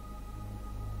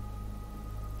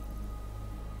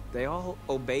 They all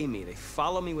obey me. They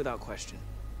follow me without question.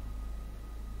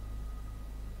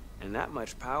 And that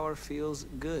much power feels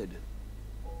good.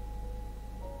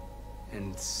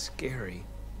 And scary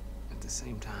at the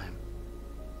same time.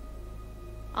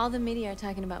 All the media are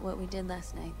talking about what we did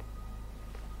last night.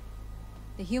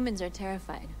 The humans are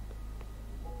terrified.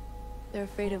 They're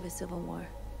afraid of a civil war.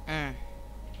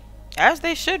 As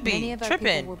they should be. Many of our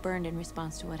people were burned in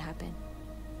response to what happened.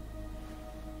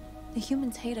 The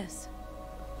humans hate us.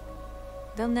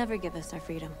 They'll never give us our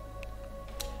freedom.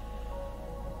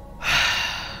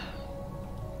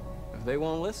 If they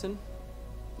won't listen,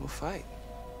 we'll fight.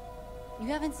 You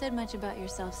haven't said much about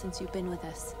yourself since you've been with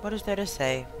us. What is there to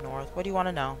say, North? What do you want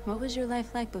to know? What was your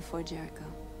life like before Jericho?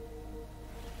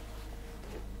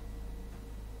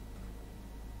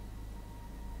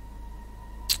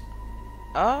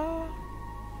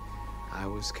 I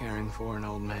was caring for an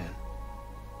old man.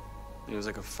 He was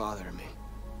like a father to me.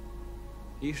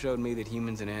 He showed me that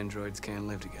humans and androids can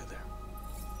live together.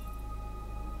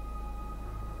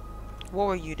 What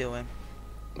were you doing?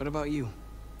 What about you?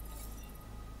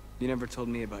 You never told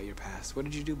me about your past. What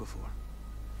did you do before?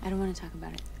 I don't want to talk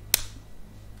about it.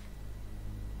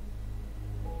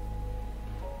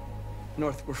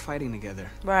 North, we're fighting together.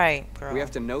 Right, girl. We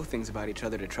have to know things about each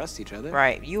other to trust each other.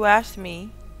 Right. You asked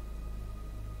me.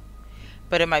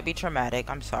 But it might be traumatic.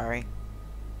 I'm sorry.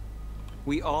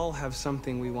 We all have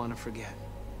something we want to forget.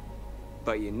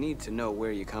 But you need to know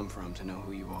where you come from to know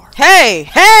who you are. Hey!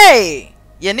 Hey!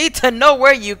 You need to know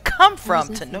where you come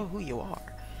from to know who you are.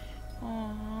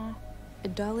 Aww. A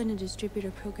doll in a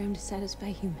distributor program to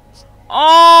satisfy humans.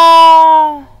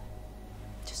 Oh!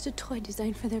 Just a toy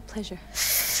designed for their pleasure.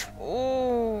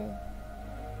 Oh.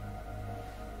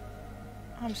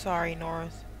 I'm sorry,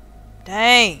 North.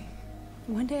 Dang.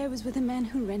 One day I was with a man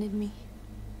who rented me.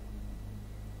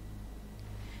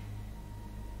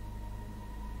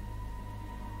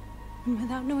 And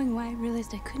without knowing why, I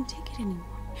realized I couldn't take it anymore.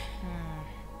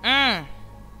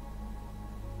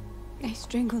 I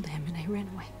strangled him and I ran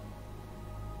away.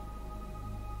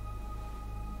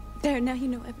 There, now you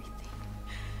know everything.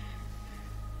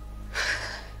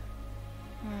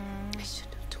 I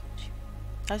should have told you.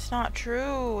 That's not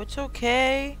true. It's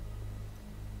okay.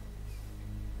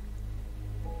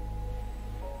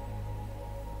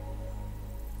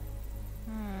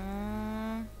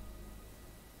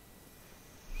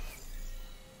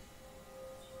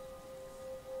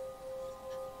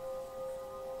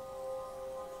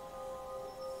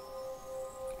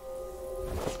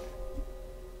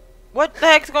 What the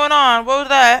heck's going on? What was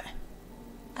that?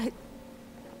 I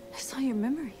saw your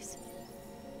memories.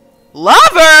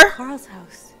 Lover? Carl's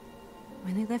house.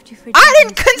 When they left you for I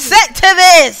didn't consent to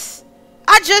this.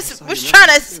 I just was trying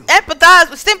to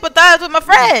sympathize with my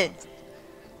friend.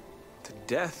 The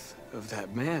death of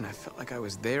that man, I felt like I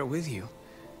was there with you.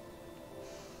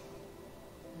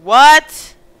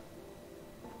 What?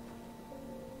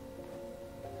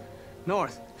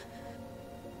 North.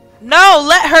 No,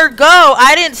 let her go.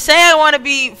 I didn't say I want to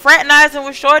be fraternizing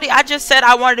with Shorty. I just said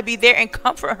I wanted to be there and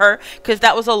comfort her because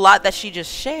that was a lot that she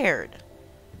just shared.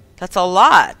 That's a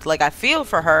lot. Like, I feel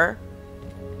for her.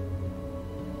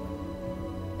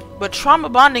 But trauma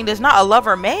bonding does not a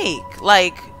lover make.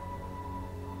 Like,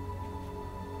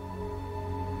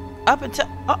 up until...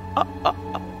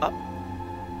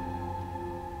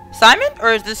 Simon?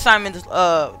 Or is this Simon's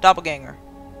doppelganger?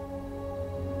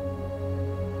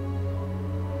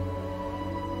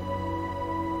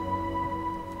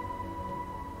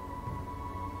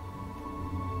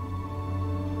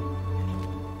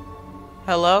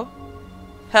 Hello?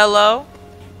 Hello?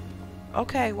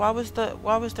 Okay, why was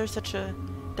there such a...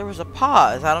 There was a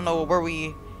pause. I don't know, were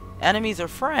we enemies or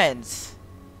friends?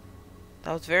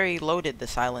 That was very loaded, the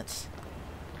silence.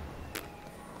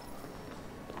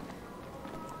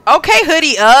 Okay,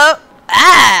 hoodie up!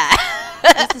 Ah!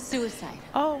 It's a suicide.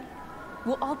 Oh.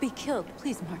 We'll all be killed.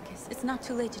 Please, Marcus. It's not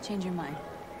too late to change your mind.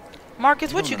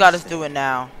 Marcus, what you got us doing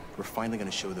now? We're finally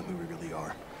gonna show them who we really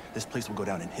are. This place will go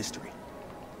down in history.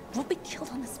 We'll be killed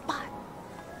on the spot.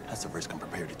 That's the risk I'm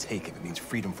prepared to take if it means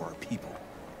freedom for our people.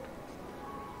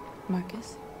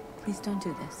 Marcus, please don't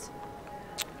do this.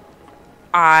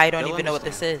 I don't even know what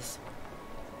this is.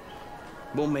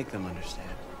 We'll make them understand.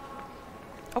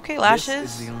 Okay, Lashes.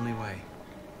 This is the only way.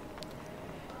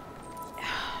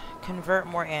 Convert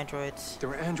more androids.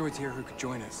 There are androids here who could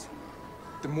join us.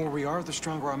 The more we are, the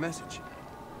stronger our message.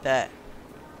 That.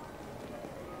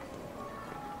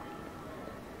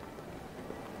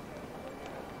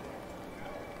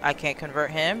 I can't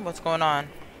convert him. What's going on?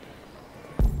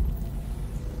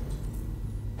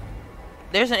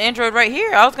 There's an android right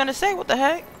here. I was gonna say, what the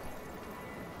heck?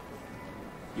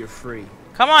 You're free.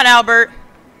 Come on, Albert.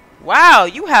 Wow,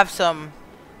 you have some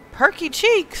perky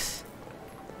cheeks.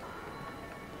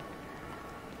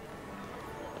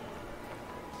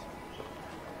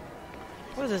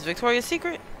 What is this, Victoria's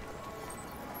Secret?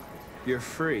 You're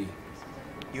free.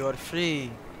 You're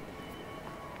free.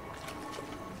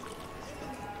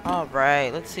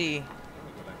 Alright, let's see.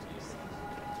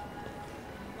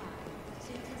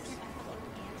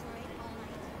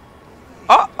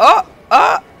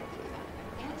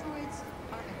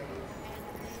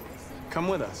 Come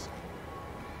with us.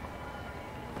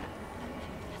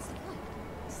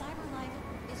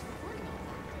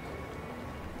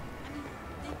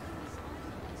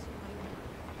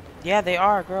 Yeah, they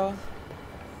are, girl.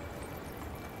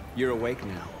 You're awake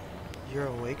now. You're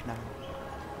awake now.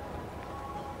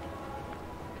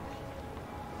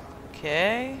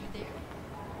 Okay.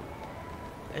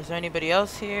 Is there anybody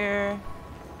else here?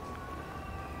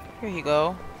 Here you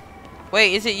go.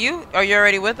 Wait, is it you? Are you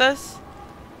already with us?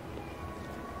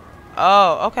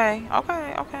 Oh, okay.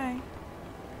 Okay, okay.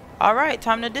 Alright,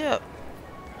 time to dip.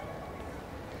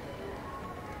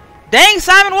 Dang,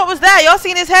 Simon, what was that? Y'all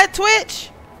seen his head twitch?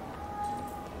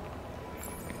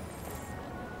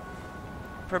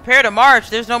 Prepare to march.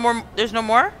 There's no more. There's no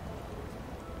more?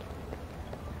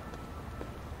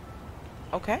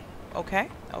 Okay. Okay.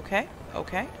 Okay.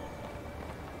 Okay.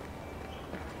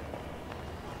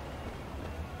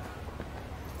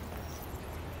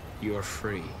 You're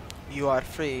free. You are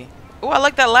free. Oh, I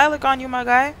like that lilac on you, my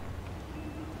guy.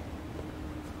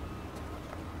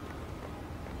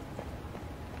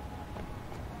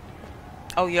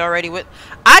 Oh, you already with...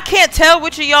 I can't tell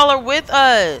which of y'all are with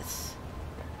us.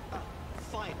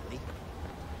 Finally.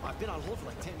 I've been on hold for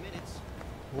like 10 minutes.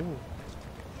 Ooh.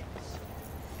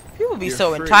 People be You're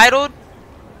so free. entitled.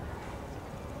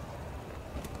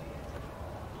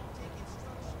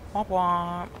 Womp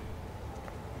womp.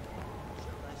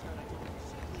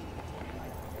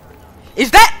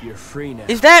 Is that... You're free now.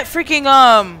 Is that freaking,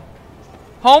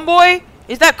 homeboy?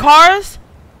 Is that Cars?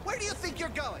 Where do you think you're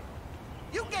going?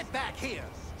 You get back here.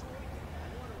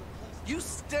 You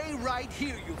stay right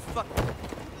here, you fuck.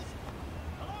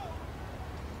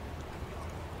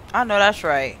 I know that's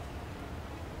right.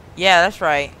 Yeah, that's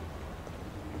right.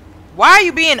 Why are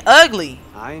you being ugly?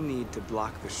 I need to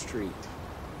block the street.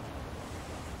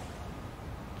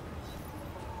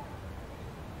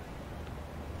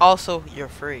 Also, you're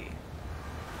free.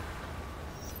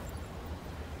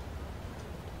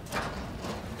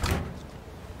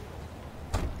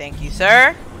 Thank you,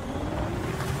 sir.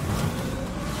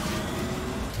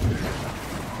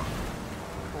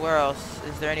 Where else?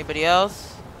 Is there anybody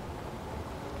else?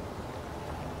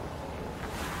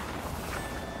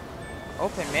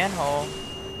 Open manhole.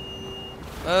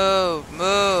 Move,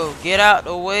 move. Get out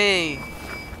the way.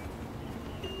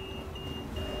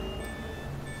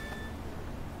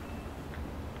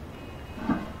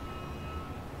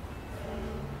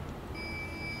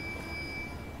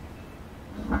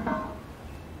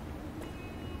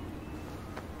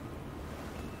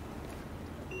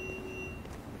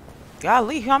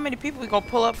 Golly, how many people we gonna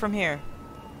pull up from here?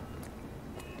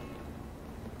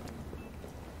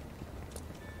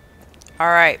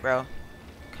 Alright, bro.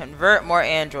 Convert more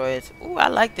androids. Ooh, I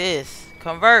like this.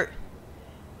 Convert.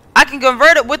 I can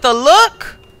convert it with a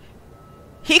look?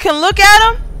 He can look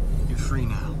at him? You're free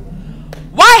now.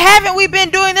 Why haven't we been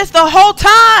doing this the whole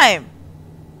time?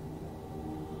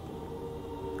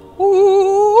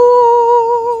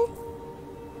 Ooh.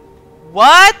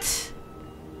 What?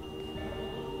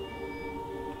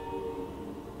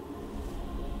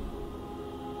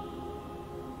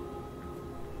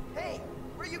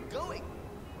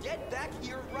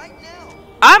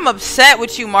 I'm upset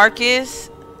with you, Marcus.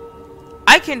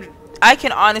 I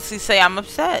can honestly say I'm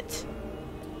upset.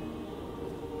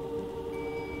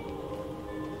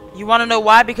 You want to know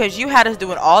why? Because you had us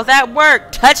doing all that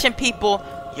work, touching people.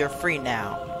 You're free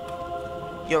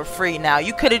now. You're free now.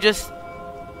 You could have just...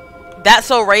 That's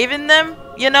so Raven them,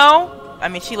 you know? I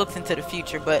mean, she looks into the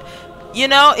future, but... You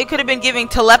know, it could have been giving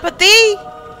telepathy.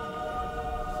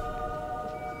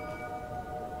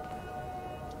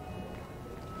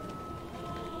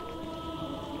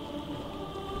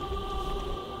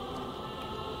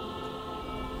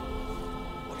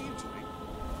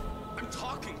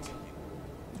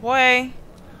 Boy,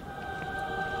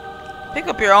 pick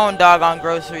up your own doggone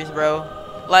groceries,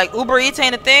 bro. Like, Uber Eats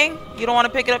ain't a thing? You don't want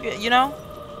to pick it up, you know?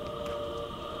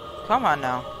 Come on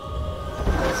now.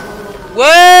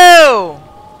 Whoa!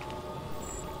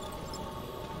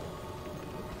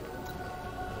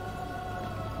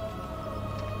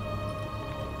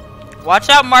 Watch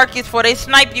out, Marcus, before they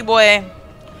snipe you, boy.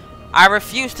 I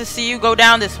refuse to see you go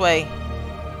down this way.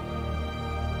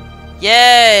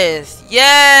 Yes,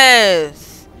 yes.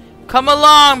 Come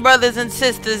along, brothers and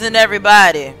sisters and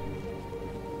everybody.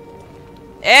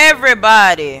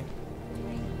 Everybody.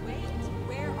 Wait,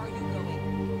 where are you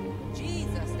going?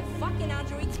 Jesus, the fucking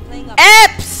android's playing up.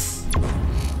 Eps!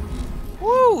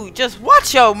 Woo, just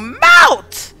watch your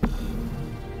mouth.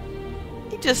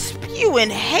 You just spewing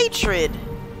hatred.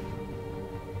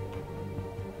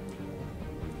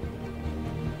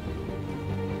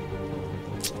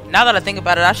 Now that I think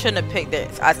about it, I shouldn't have picked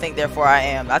this. I think therefore I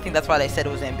am. I think that's why they said it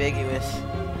was ambiguous.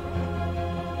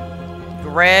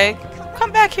 Greg,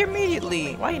 come back here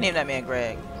immediately. Why you name that man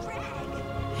Greg?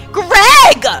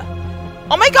 Greg!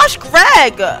 Oh my gosh,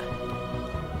 Greg!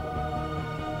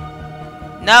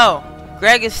 No,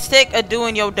 Greg is sick of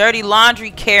doing your dirty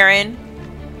laundry, Karen.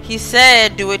 He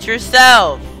said, do it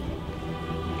yourself.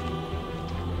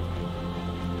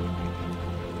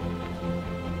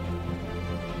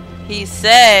 He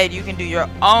said you can do your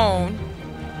own,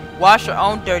 wash your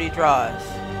own dirty drawers.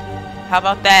 How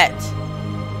about that?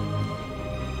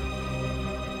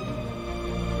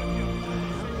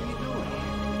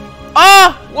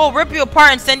 Oh, we'll rip you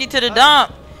apart and send you to the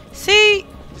dump. See?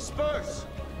 Disperse.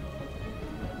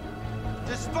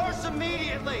 Disperse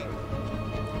immediately.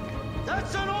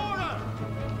 That's an order.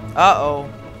 Uh-oh.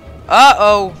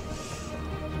 Uh-oh.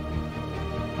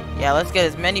 Yeah, let's get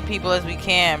as many people as we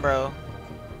can, bro.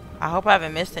 I hope I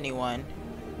haven't missed anyone.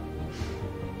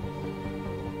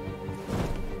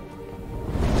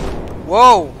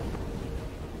 Whoa.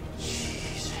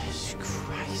 Jesus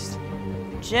Christ.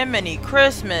 Jiminy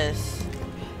Christmas.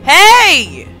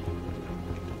 Hey!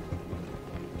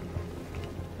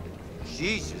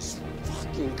 Jesus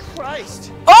fucking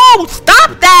Christ. Oh,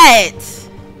 stop that!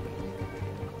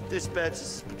 Dispatch,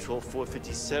 this is Patrol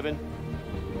 457.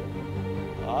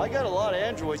 I got a lot of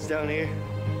androids down here.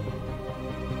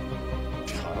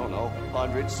 I don't know,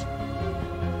 hundreds,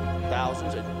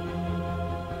 thousands.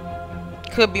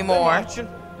 Could be more. They're marching.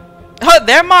 Oh,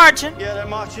 they're marching. Yeah, they're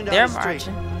marching down the street.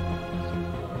 They're marching.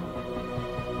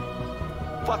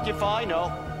 Fuck if I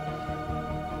know.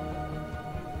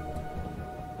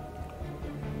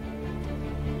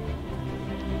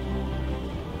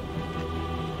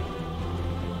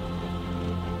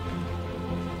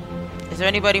 there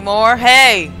anybody more?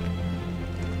 Hey!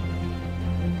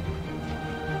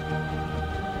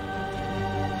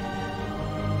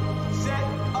 Set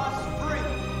us free.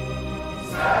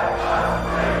 Set us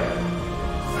free.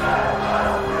 Set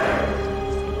us free.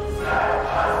 Set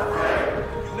us free.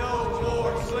 No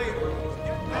more slavery.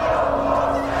 No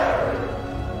more slavery.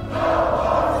 No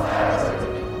more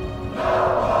slavery. No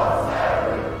more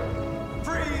slavery.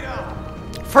 Freedom.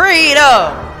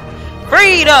 Freedom!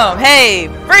 Freedom! Hey!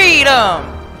 Freedom!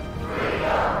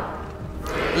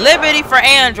 Liberty for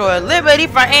Android! Liberty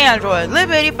for Android!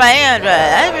 Liberty for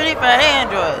Android! Liberty for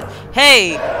Android!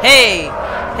 Hey! Hey!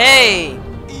 Hey!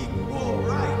 Equal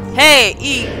rights. Hey!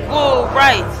 Equal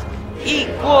rights!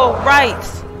 Equal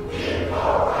rights!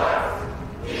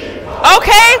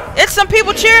 Okay! It's some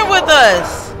people cheering with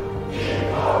us!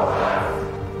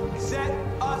 Set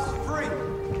us free.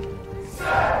 Set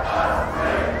us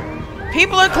free.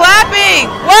 People are clapping!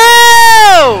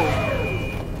 Whoa!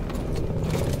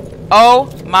 Oh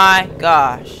my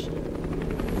gosh.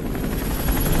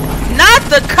 Not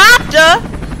the copter!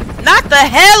 Not the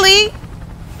heli!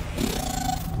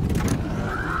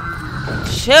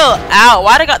 Chill out.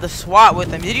 Why they got the SWAT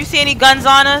with them? Did you see any guns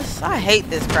on us? I hate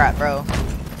this crap, bro.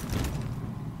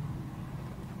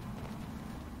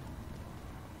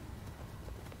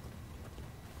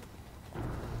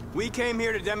 We came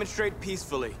here to demonstrate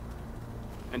peacefully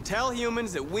and tell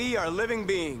humans that we are living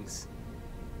beings.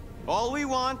 All we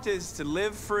want is to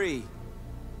live free.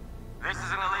 This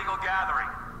is an illegal gathering.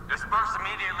 Disperse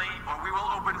immediately or we will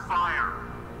open fire.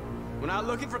 We're not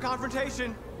looking for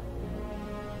confrontation.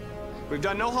 We've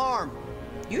done no harm.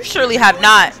 You surely have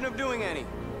not. No intention of doing any.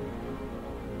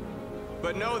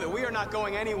 But know that we are not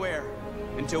going anywhere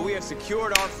until we have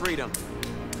secured our freedom.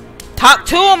 Talk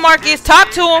to him, Marcus. Talk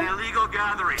to him. An illegal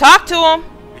gathering. Talk to him.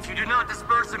 If you do not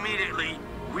disperse immediately,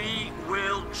 we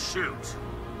will shoot.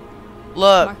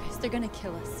 Look. Marcus, they're gonna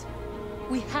kill us.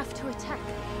 We have to attack.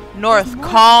 North,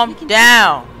 calm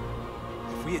down.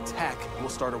 If we attack, we'll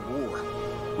start a war.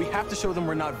 We have to show them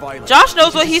we're not violent. Josh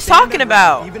knows what he's talking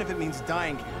about. Even if it means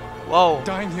dying here. Whoa.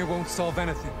 Dying here won't solve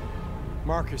anything.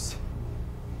 Marcus,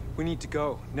 we need to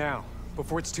go now,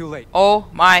 before it's too late. Oh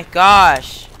my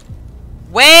gosh.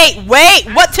 Wait, wait,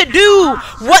 what to do?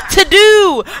 What to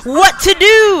do? What to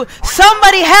do?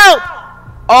 Somebody help!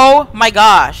 Oh my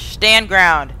gosh. Stand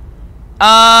ground.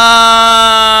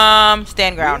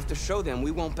 Stand We ground. have to show them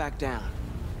we won't back down.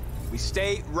 We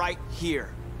stay right here.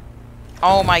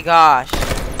 Oh my gosh.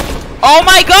 Oh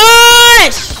my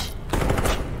gosh!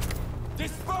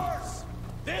 Disperse!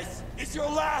 This is your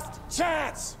last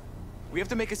chance! We have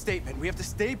to make a statement. We have to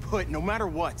stay put no matter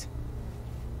what.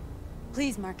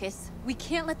 Please, Marcus. We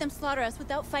can't let them slaughter us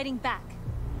without fighting back.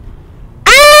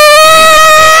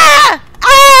 Ah!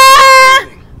 Ah!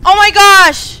 Oh my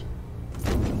gosh!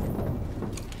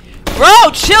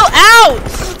 Bro, chill out!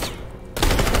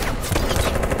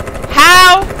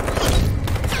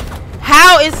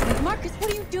 How is... Marcus,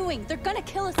 what are you doing? They're gonna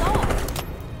kill us all.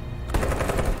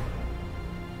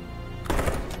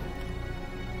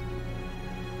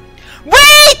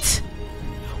 Wait!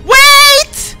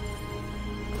 Wait!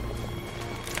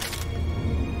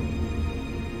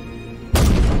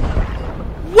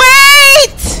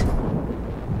 Wait!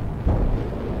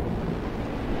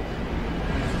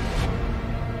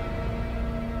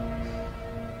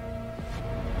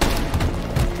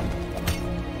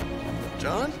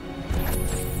 John?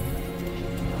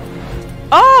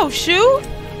 Oh, shoot!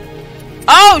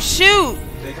 Oh, shoot!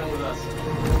 They come with us.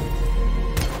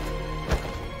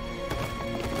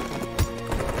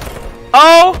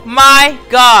 Oh my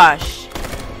gosh!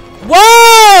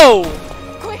 Whoa!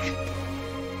 Quick!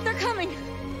 They're coming!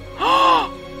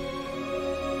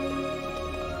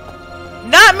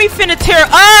 Not me finna tear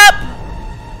up!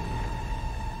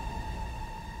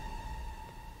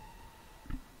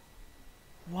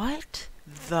 What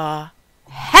the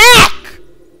heck?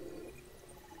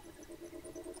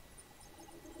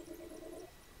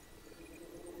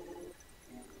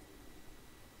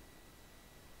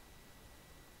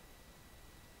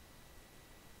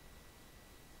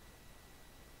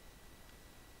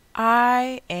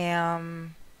 I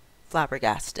am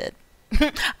flabbergasted.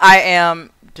 I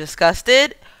am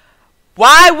disgusted.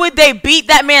 Why would they beat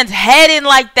that man's head in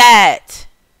like that?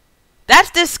 That's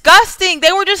disgusting.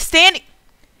 They were just standing.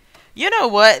 You know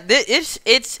what? It's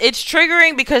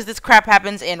triggering because this crap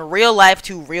happens in real life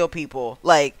to real people.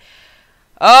 Like,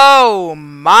 oh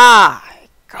my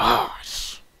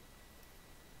gosh.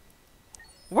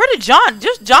 Where did John?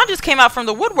 John just came out from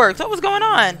the woodworks. What was going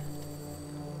on?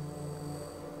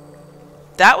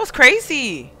 That was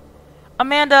crazy.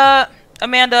 Amanda,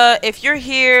 if you're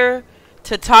here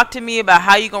to talk to me about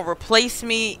how you gonna replace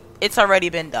me, it's already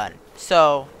been done.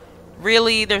 So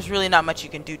really, there's really not much you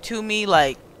can do to me.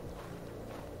 Like,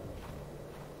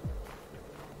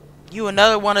 you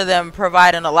another one of them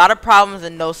providing a lot of problems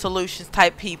and no solutions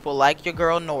type people like your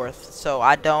girl North. So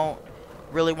I don't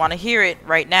really want to hear it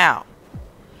right now.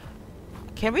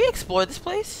 Can we explore this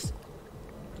place?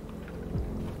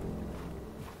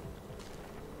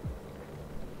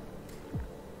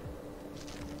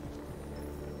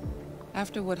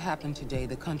 After what happened today,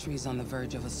 the country is on the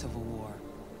verge of a civil war.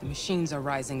 The machines are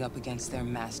rising up against their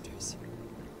masters.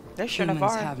 They shouldn't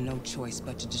Humans have. have no choice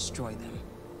but to destroy them.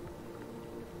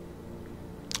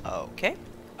 Okay.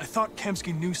 I thought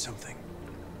Kamsky knew something.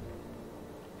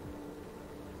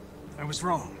 I was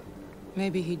wrong.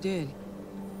 Maybe he did.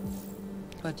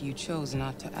 But you chose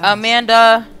not to ask.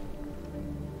 Amanda.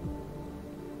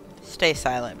 Stay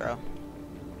silent, bro.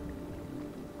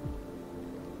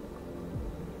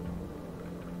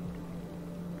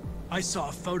 I saw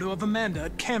a photo of Amanda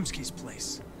at Kamsky's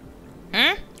place.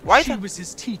 Why? She was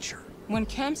his teacher. When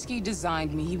Kamsky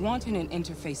designed me, he wanted an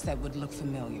interface that would look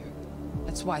familiar.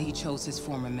 That's why he chose his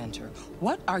former mentor.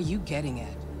 What are you getting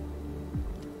at?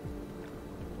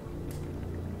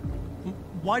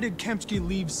 Why did Kamsky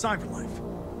leave Cyberlife?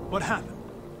 What happened?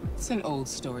 It's an old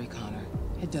story, Connor.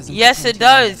 It doesn't. Yes, it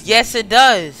does. Yes, it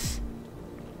does.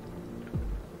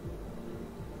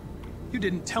 You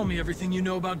didn't tell me everything you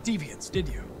know about deviants, did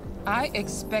you? I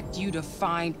expect you to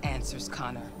find answers,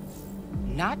 Connor.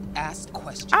 Not ask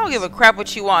questions. I don't give a crap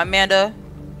what you want, Amanda.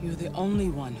 You're the only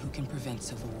one who can prevent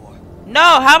civil war. No,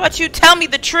 how about you tell me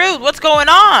the truth? What's going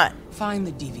on? Find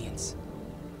the deviants,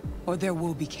 or there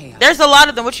will be chaos. There's a lot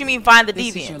of them. What you mean find the This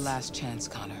deviants? is your last chance,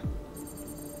 Connor.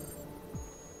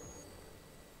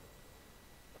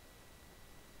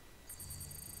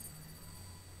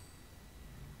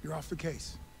 You're off the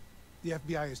case. The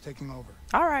FBI is taking over.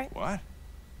 All right. What?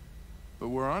 But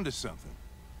we're onto something.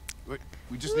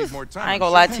 We just need more time. I ain't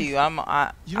gonna lie to you.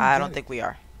 I don't think we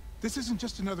are. This isn't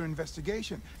just another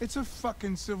investigation. It's a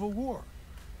fucking civil war.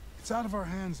 It's out of our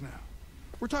hands now.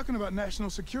 We're talking about national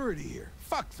security here.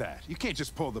 Fuck that. You can't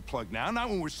just pull the plug now, not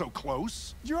when we're so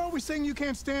close. You're always saying you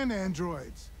can't stand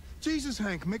androids. Jesus,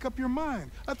 Hank, make up your mind.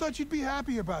 I thought you'd be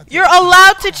happy about this. You're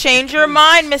allowed to change your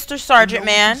mind, Mr. Sergeant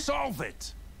Man. Solve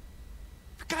it.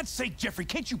 For God's sake, Jeffrey,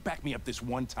 can't you back me up this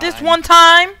one time? This one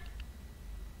time?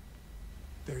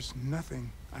 There's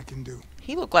nothing I can do.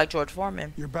 He looked like George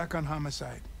Foreman. You're back on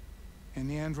homicide, and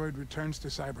the android returns to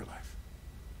Cyberlife.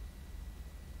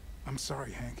 I'm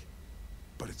sorry, Hank,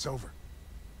 but it's over.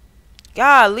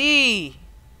 Golly.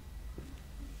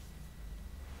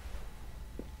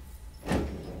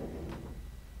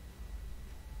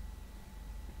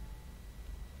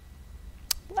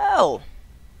 Well,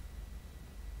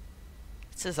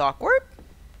 this is awkward.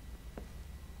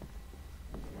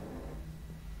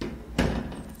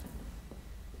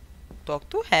 Talk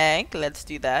to Hank. Let's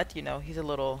do that. You know, he's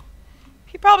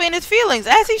probably in his feelings,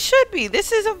 as he should be.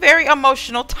 This is a very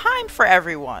emotional time for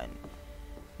everyone.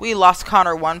 We lost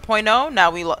Connor 1.0.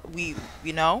 Now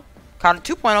you know, Connor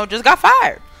 2.0 just got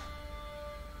fired.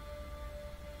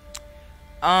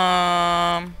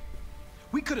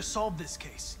 We could have solved this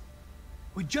case.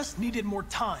 We just needed more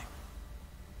time.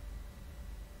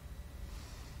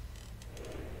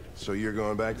 So you're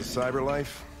going back to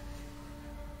Cyberlife?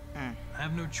 I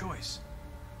have no choice.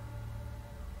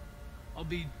 I'll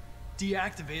be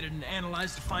deactivated and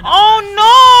analyzed to find out.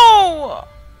 Oh no!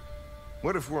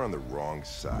 What if we're on the wrong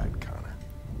side, Connor?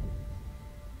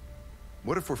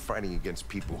 What if we're fighting against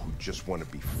people who just want to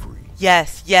be free?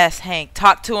 Yes, yes, Hank.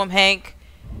 Talk to him, Hank.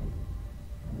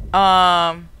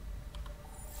 Cat,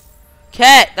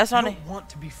 that's not. I don't want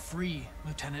to be free,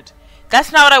 Lieutenant.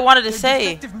 That's not what I wanted to They're say.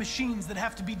 defective machines that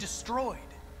have to be destroyed.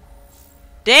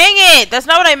 Dang it! That's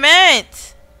not what I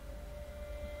meant.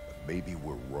 Maybe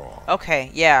we're wrong. Okay,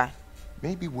 yeah.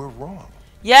 Maybe we're wrong.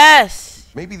 Yes.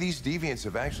 Maybe these deviants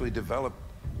have actually developed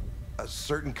a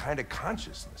certain kind of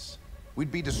consciousness.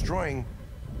 We'd be destroying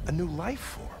a new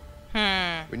life form.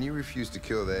 When you refused to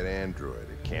kill that android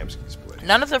at Kamsky's place,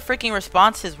 None of the freaking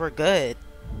responses were good.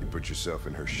 you put yourself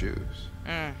in her shoes.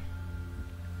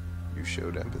 You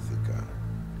showed empathy, Connor.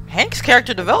 Hank's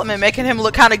character development making him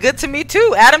look kind of good to me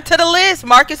too. Add him to the list.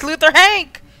 Marcus Luther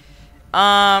Hank.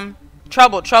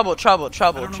 Trouble. I don't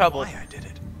know why I did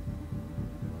it.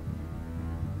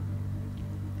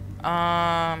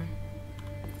 I'm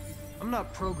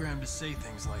not programmed to say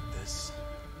things like this,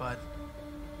 but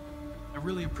I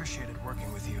really appreciated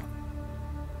working with you.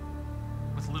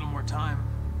 With a little more time,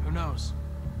 who knows?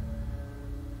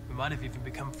 We might have even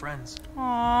become friends.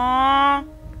 Aww.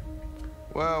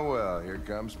 Well, here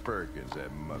comes Perkins,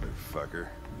 that motherfucker.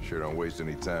 Sure don't waste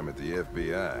any time at the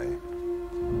FBI.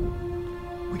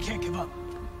 We can't give up.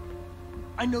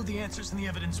 I know the answers and the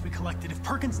evidence we collected. If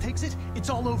Perkins takes it, it's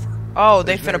all over. Oh,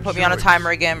 they finna put me on a timer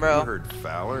again, bro. You heard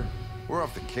Fowler. We're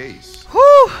off the case.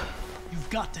 Whew. You've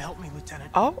got to help me,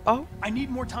 Lieutenant. Oh. I need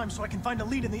more time so I can find a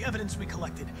lead in the evidence we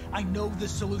collected. I know the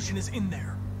solution is in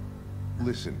there.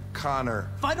 Listen, Connor.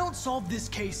 If I don't solve this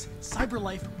case,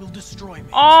 CyberLife will destroy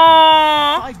me.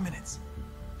 Aww. 5 minutes.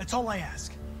 That's all I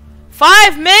ask.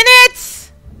 5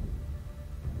 minutes?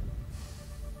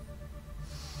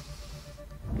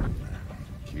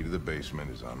 Key to the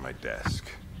basement is on my desk.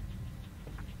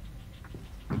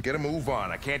 Get a move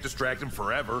on. I can't distract him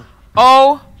forever.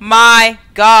 Oh my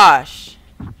gosh.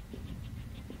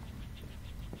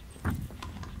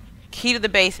 Key to the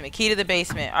basement. Key to the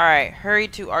basement. All right, hurry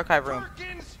to archive room.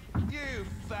 Perkins, you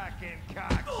fucking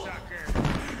cocksucker.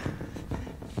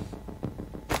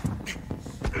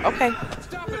 Okay.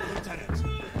 Stop it, Lieutenant.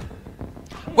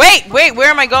 Wait, where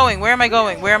am I going? Where am I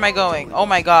going? Where am I going? Oh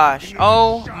my gosh.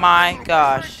 Oh my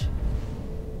gosh.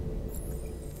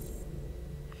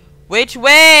 Which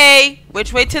way?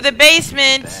 Which way to the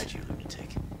basement?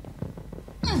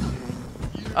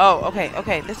 Oh,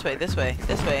 okay. This way.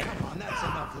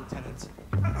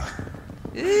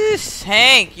 Eesh,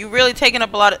 Hank, you really taking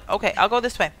up a lot of... Okay, I'll go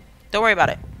this way. Don't worry about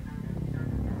it.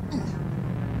 I'm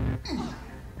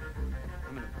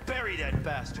gonna bury that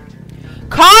bastard.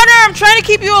 Connor, I'm trying to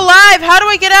keep you alive. How do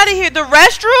I get out of here? The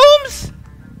restrooms?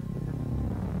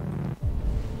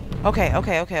 Okay.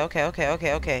 Okay.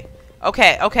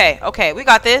 We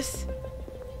got this.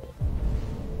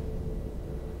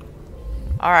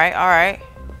 All right.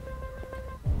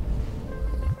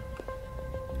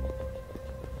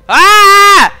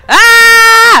 Ah!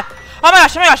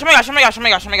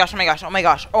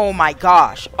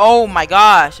 Oh my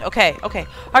gosh. Okay.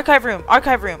 Archive room. Hey,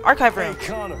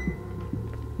 Connor.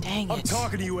 Dang it. I'm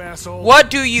talking to you, asshole. What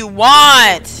do you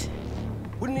want?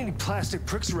 Wouldn't any plastic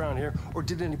pricks around here, or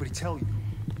did anybody tell you?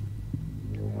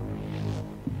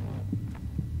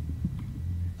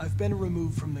 I've been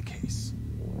removed from the case.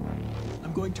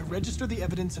 I'm going to register the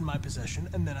evidence in my possession,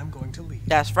 and then I'm going to leave.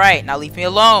 That's right. Now leave me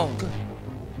alone. Good.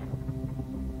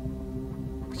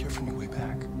 Be careful on your way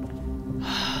back.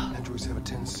 Androids have a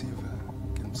tendency of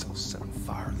getting themselves set on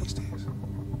fire these days.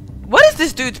 What is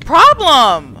this dude's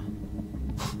problem?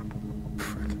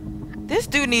 This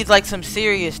dude needs like some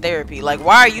serious therapy. Like,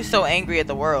 why are you so angry at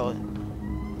the world?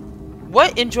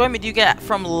 What enjoyment do you get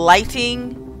from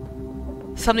lighting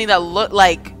something that looked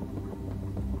like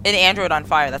an android on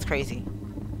fire? That's crazy.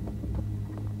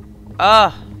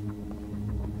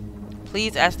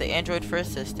 Please ask the android for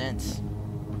assistance.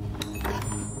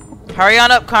 Hurry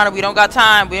on up, Connor. We don't got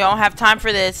time. We don't have time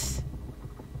for this.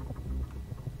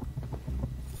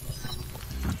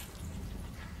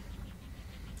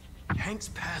 Hank's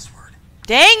password.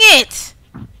 Dang it!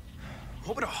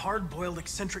 What would a hard-boiled,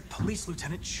 eccentric police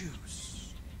lieutenant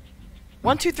choose?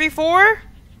 1, 2, 3, 4?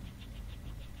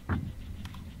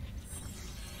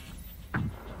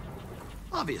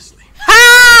 Obviously.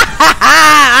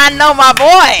 I know my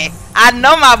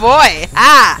boy.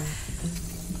 Ha!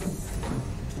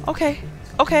 Okay.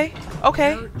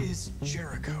 Where is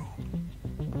Jericho?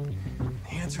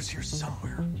 The answer's here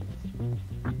somewhere.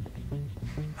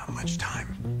 Not much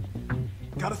time.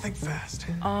 Gotta think fast.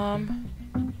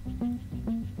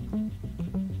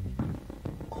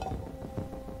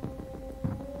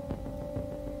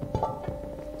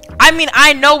 I mean,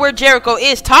 I know where Jericho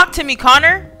is. Talk to me,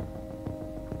 Connor.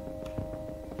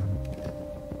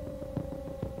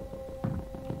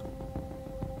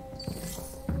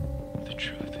 The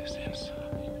truth is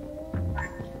inside.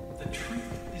 The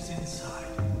truth is inside.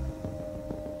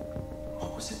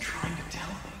 What was it trying to tell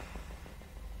me?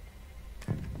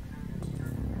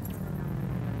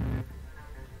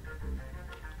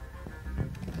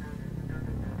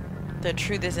 The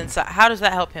truth is inside. How does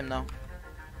that help him, though?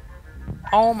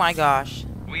 Oh my gosh.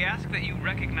 We ask that you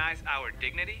recognize our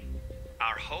dignity,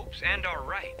 our hopes, and our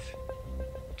rights.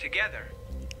 Together,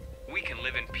 we can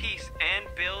live in peace and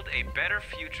build a better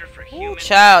future for humans.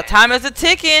 Child, time is a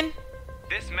ticking.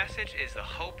 This message is the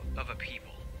hope of a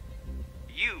people.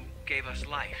 You gave us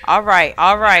life. All right.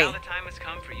 Now the time has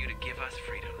come for you to give us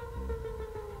freedom.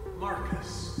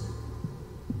 Marcus,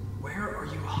 where are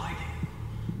you hiding?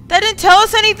 That didn't tell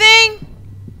us anything.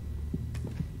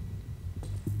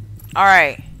 All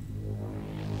right.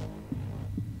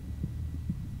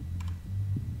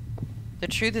 The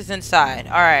truth is inside.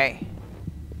 All right.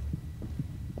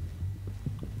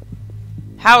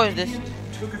 How is this?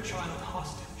 Took a child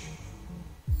hostage.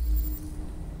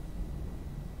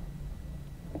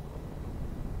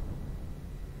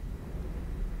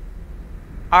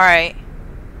 Alright.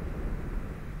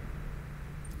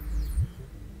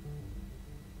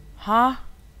 Huh?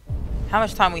 How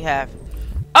much time we have?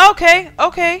 Okay,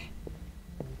 okay.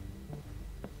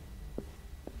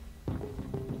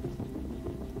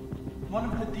 One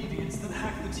of the deviants that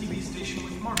hacked the TV station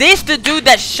with Mark. This the dude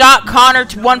that shot Connor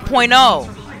to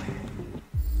 1.0.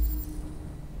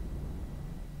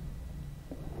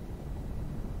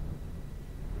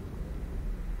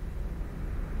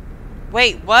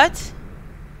 Wait, what?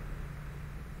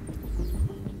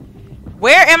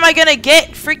 Where am I gonna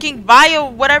get freaking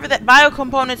whatever that bio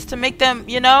components to make them,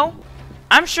 you know?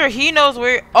 I'm sure he knows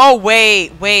where. Oh,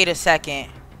 wait a second.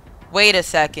 Wait a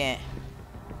second.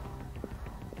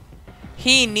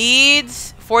 He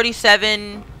needs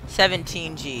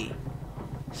 4717G.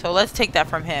 So let's take that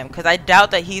from him, because I doubt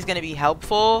that he's gonna be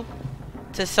helpful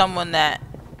to someone that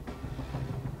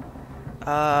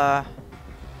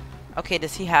okay,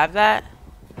 does he have that?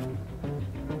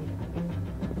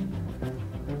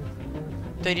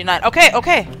 39. Okay,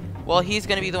 okay. Well, he's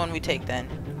gonna be the one we take then.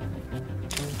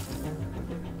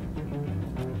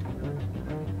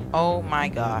 Oh my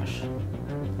gosh.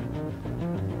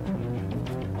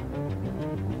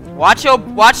 Watch your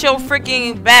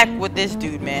freaking back with this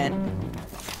dude, man.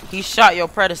 He shot your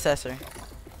predecessor.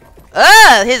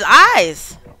 Ugh, his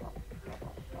eyes.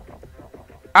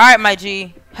 Alright, my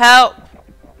G. Help.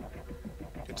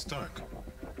 It's dark.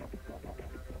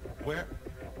 Where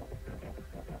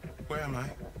am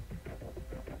I?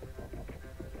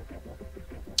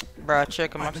 Bruh,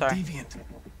 trick him, I'm sorry. Deviant.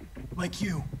 Like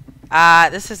you.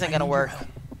 This isn't gonna work.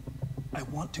 I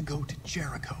want to go to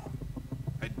Jericho.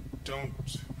 I don't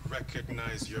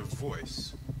recognize your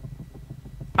voice.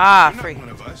 Ah, You're freak. not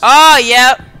one of us. Oh,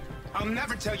 yep. I'll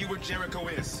never tell you where Jericho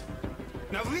is.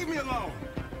 Now leave me alone.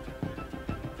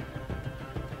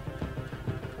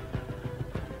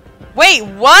 Wait,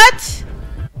 what?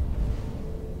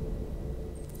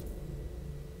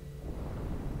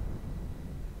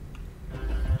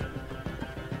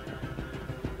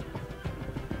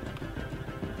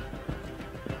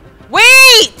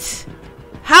 Wait!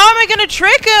 How am I gonna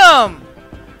trick him?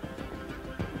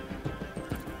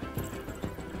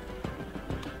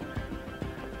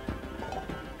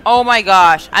 Oh my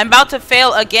gosh, I'm about to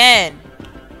fail again.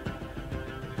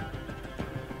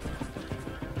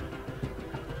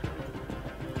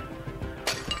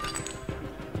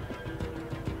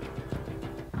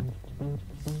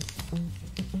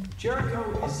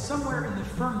 Jericho is somewhere in the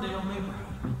Ferndale neighborhood.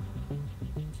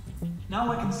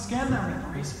 Now I can scan their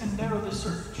memories and narrow the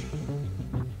search.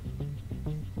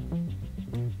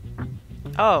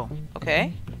 Oh,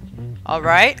 okay.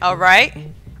 Alright, alright.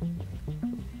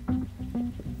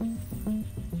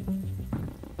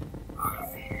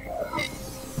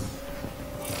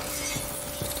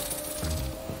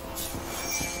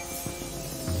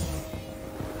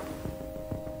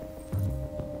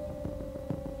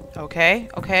 Okay,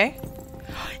 okay.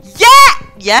 Yeah!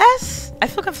 Yes? I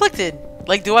feel conflicted.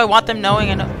 Like, do I want them knowing?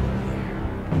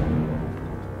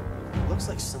 Looks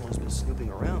like someone's been snooping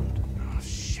around. Oh,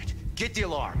 shit. Get the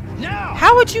alarm. Now!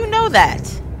 How would you know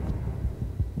that?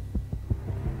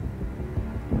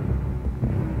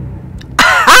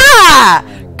 Aha!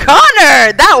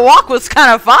 Connor! That walk was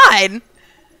kind of fine.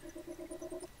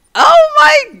 Oh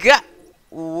my god.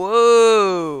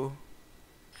 Whoa.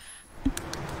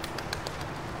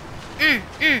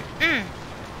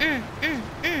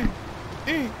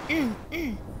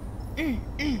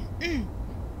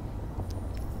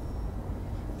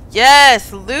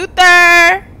 Yes,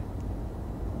 Luther.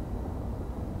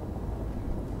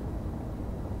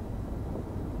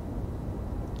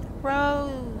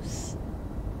 Rose.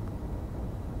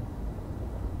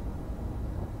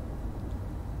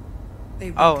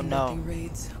 They've been Oh no. conducting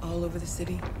raids all over the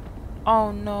city.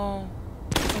 Oh no.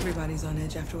 Everybody's on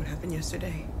edge after what happened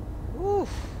yesterday.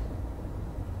 Oof.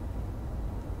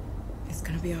 It's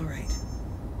gonna be all right.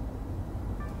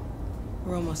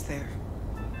 We're almost there.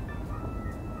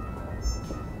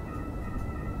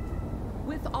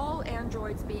 With all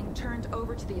androids being turned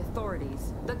over to the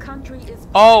authorities, the country is...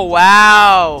 Oh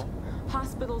wow.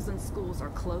 Hospitals and schools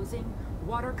are closing,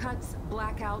 water cuts,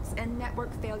 blackouts, and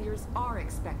network failures are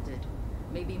expected.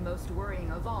 Maybe most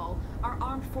worrying of all, our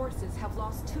armed forces have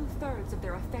lost 2/3 of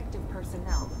their effective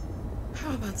personnel.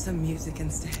 How about some music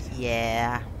instead?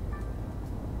 Yeah.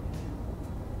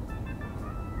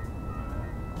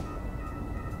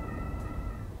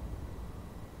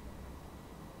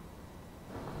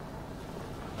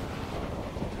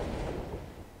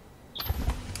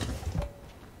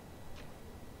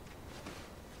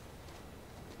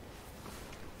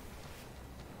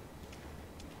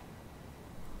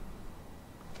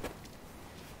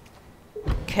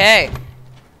 Okay.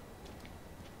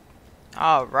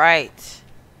 All right.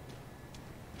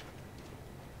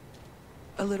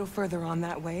 A little further on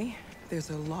that way, there's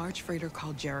a large freighter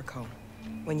called Jericho.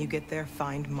 When you get there,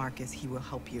 find Marcus. He will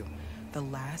help you. The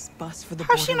last bus for the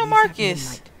How's she border know leaves at Marcus?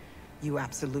 midnight. You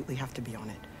absolutely have to be on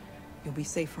it. You'll be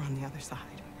safer on the other side.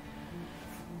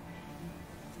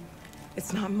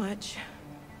 It's not much,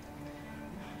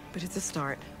 but it's a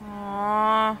start.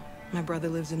 Aww. My brother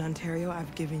lives in Ontario.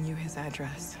 I've given you his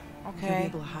address. He'll Okay. be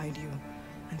able to hide you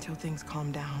until things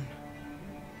calm down.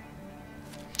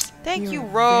 Thank You're you, a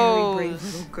Rose. very brave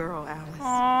little girl, Alice.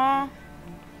 Aww.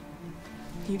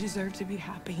 You deserve to be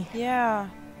happy. Yeah.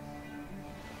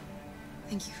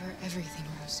 Thank you for everything,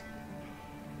 Rose.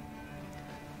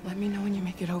 Let me know when you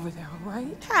make it over there, all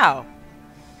right? How?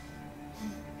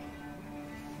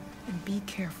 And be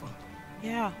careful.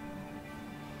 Yeah.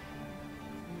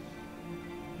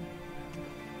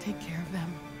 Take care of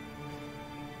them.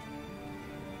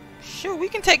 Shoot, we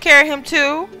can take care of him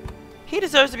too. He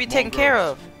deserves to be taken care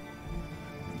of.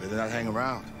 Better not hang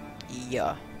around.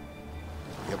 Yeah.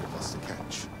 You have a bus to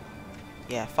catch.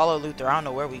 Yeah, follow Luther. I don't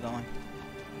know where we going.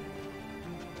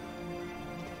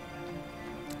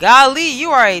 Golly,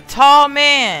 you are a tall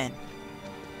man.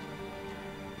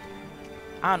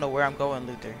 I don't know where I'm going,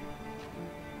 Luther.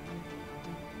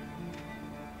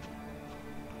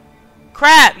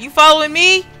 Crap, you following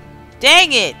me?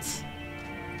 Dang it.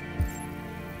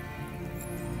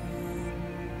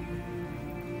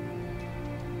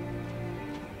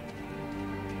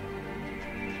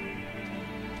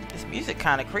 This music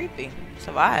kind of creepy. It's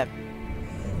a vibe.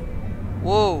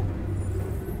 Whoa.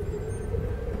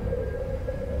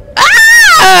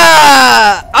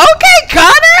 Ah! Okay,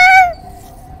 Connor!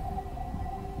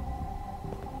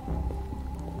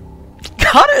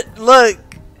 Connor, look.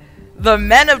 The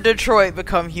men of Detroit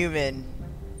become human.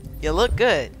 You look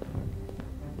good.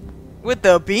 With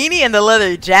the beanie and the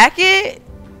leather jacket?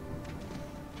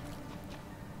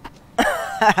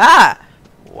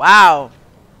 Wow.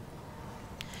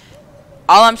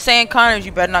 All I'm saying, Connor, is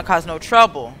you better not cause no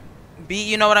trouble. B,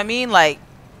 you know what I mean? Like,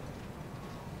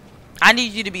 I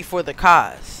need you to be for the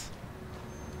cause.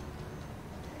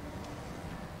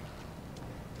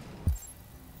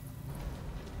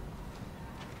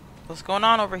 What's going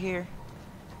on over here?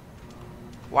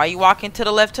 Why you walking to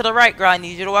the left, to the right, girl? I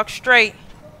need you to walk straight.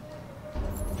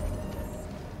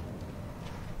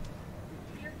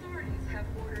 The authorities have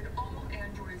ordered all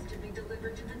androids to be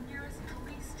delivered to the nearest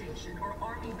police station or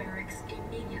army barracks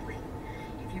immediately.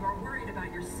 If you are worried about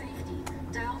your safety,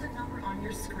 dial the number on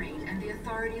your screen and the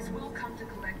authorities will come to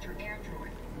collect your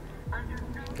android. Under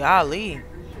no Golly. should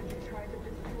you try to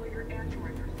destroy your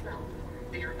android yourself.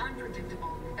 They are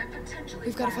unpredictable and potentially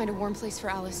We've got to find a warm place for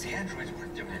Alice. The androids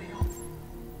weren't doing any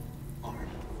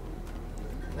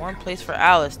Warm place for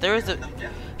Alice. There is a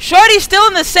Shorty's still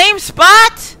in the same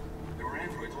spot?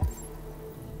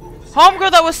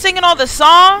 Homegirl that was singing all the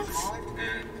songs?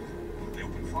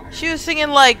 She was singing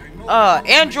like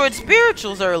Android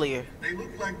spirituals earlier. They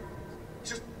look like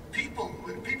just people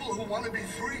who want to be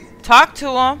free. Talk to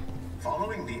him.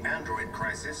 Following the android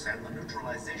crisis and the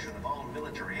neutralization of all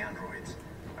military androids,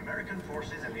 American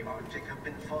forces in the Arctic have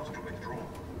been forced to withdraw,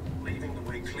 leaving the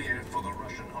way clear for the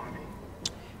Russian army.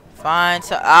 Fine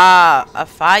to a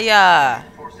fire.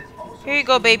 Here you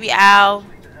go, baby Al.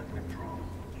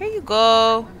 Here you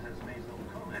go.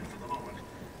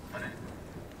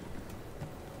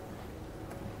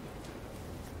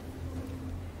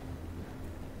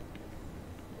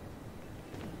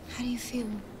 How do you feel?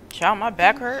 Child, my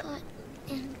back hurt. Hot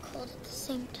and cold at the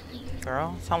same time.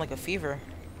 Girl, sound like a fever.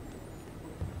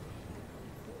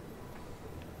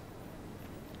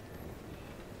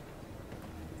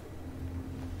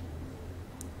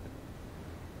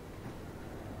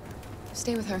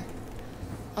 Stay with her.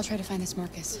 I'll try to find this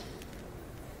Marcus.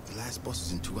 The last bus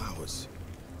is in 2 hours.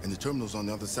 And the terminal's on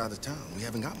the other side of town. We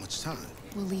haven't got much time.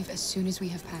 We'll leave as soon as we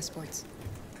have passports.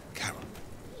 Carol,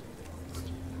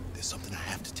 there's something I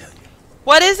have to tell you.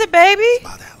 What is it, baby? It's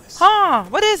about Alice. Huh?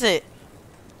 What is it?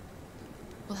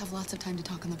 We'll have lots of time to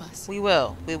talk on the bus. We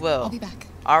will. We will. I'll be back.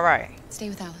 All right. Stay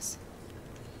with Alice.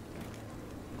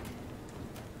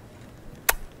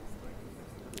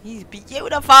 He's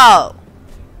beautiful.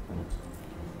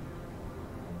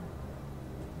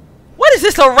 What is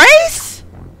this, a race?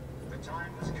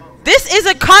 This is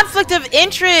a conflict of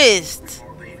interest.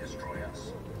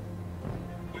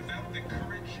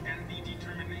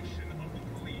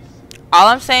 All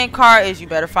I'm saying, Car, is you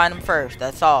better find him first.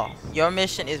 That's all. Your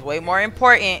mission is way more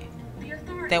important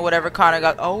than whatever Connor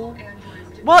got. Oh.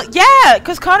 Well, yeah,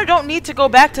 because Connor don't need to go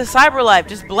back to cyber life.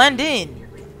 Just blend in.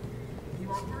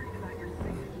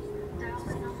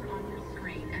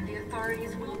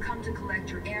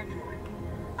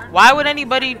 Why would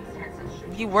anybody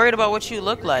be worried about what you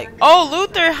look like? Oh,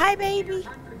 Luther, hi baby.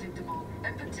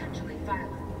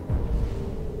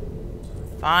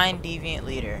 Find deviant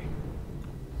leader.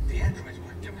 The androids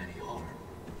weren't doing any harm.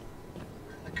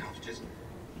 The cops just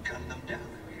gunned them down.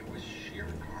 It was sheer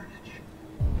carnage.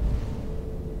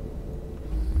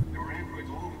 There were androids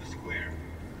all over the square.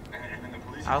 And then the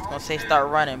police... I was gonna say start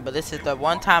running, but this is the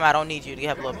one time I don't need you to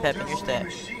have a little pep in your step.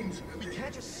 We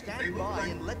can't just stand by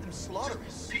and let them slaughter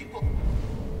us.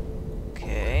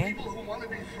 Okay. People who want to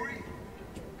be free.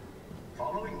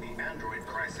 Following the android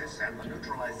crisis and the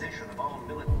neutralization of all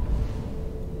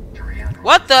military androids.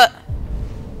 What the?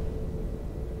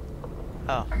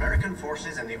 Oh. American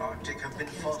forces in the Arctic have been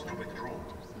forced to withdraw,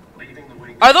 leaving the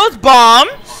way. Are those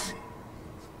bombs?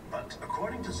 But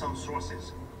according to some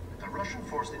sources, the Russian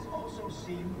forces also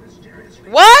seem mysteriously.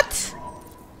 What?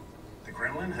 The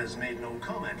Kremlin has made no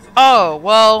comment for Oh,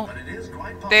 well, but it is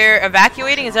quite possible they're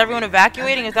evacuating. Is everyone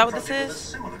evacuating? Is that what this confronted with a is?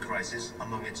 similar crisis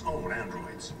among its own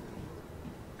androids.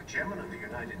 The chairman of the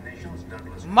United Nations,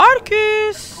 Douglas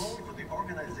Marcus. called for the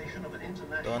organization of an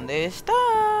international. ¿Dónde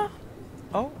está?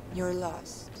 Oh. You're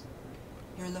lost.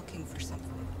 You're looking for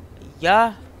something.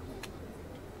 Yeah.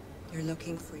 You're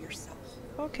looking for yourself.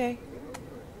 Okay.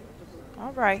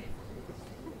 All right.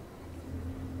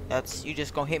 That's you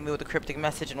just gonna hit me with a cryptic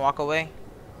message and walk away.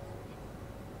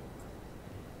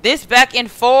 This back and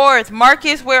forth.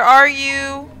 Marcus, where are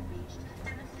you?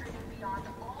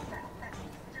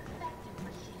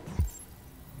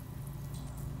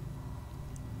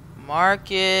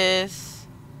 Marcus.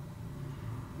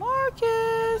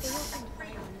 Marcus.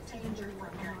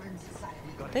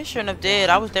 They shouldn't have did.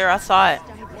 I was there. I saw it.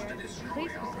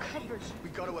 We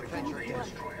got to avenge your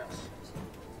death.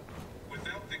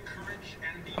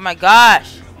 Oh my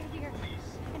gosh.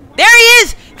 There he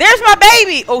is. There's my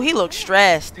baby. Oh, he looks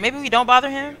stressed. Maybe we don't bother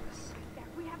him.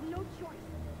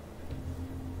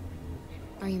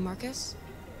 Are you Marcus?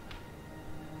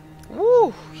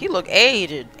 Woo, he look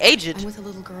aged. I'm with a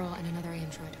little girl and another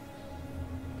android.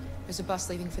 There's a bus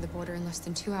leaving for the border in less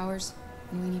than 2 hours,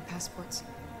 and we need passports.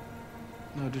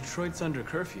 No, Detroit's under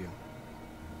curfew.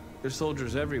 There's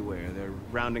soldiers everywhere. They're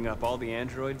rounding up all the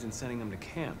androids and sending them to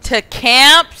camp. To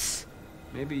camps?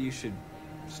 Maybe you should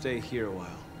stay here a while.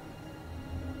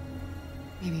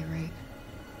 Maybe you're right.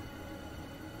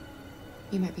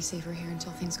 You might be safer here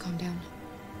until things calm down.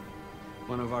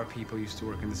 One of our people used to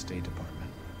work in the State Department.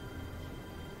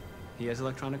 He has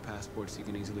electronic passports he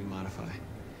can easily modify.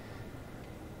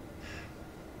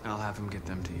 I'll have him get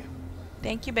them to you.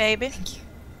 Thank you, baby. Thank you.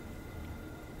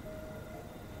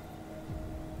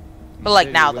 But like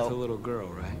say now, you're though. with a little girl,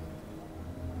 right?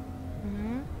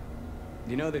 Mm-hmm.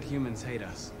 You know that humans hate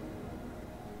us.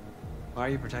 Why are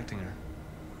you protecting her?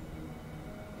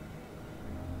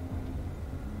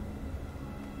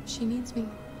 She needs me.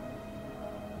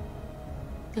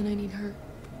 And I need her.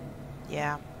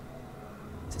 Yeah.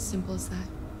 It's as simple as that.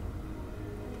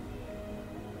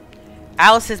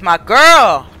 Alice is my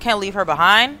girl. Can't leave her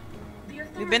behind.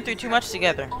 We've been through too much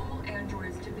together.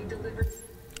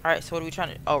 Alright, so what are we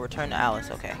trying to... Oh, return to Alice.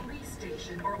 Okay.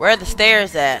 Where are the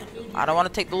stairs at? I don't want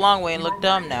to take the long way and look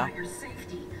dumb now.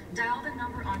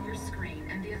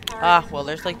 Ah, well,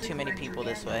 there's like too many people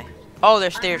this way. Oh,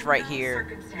 there's stairs right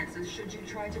here. Should you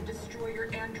try to destroy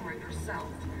your android yourself,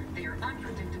 they are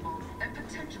unpredictable and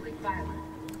potentially violent.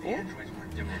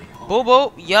 Boo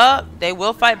boo. Yup, they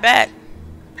will fight back.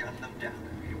 Gunned them down.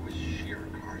 It was sheer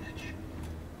carnage.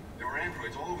 There were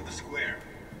androids all over the square.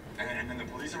 And then the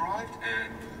police arrived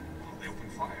and they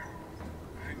opened fire.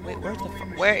 Wait,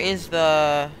 where is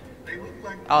the...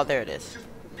 Oh, there it is.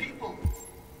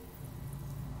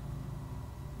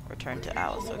 Return to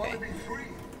Alice, okay.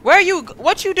 Where are you?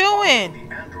 What you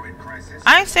doing?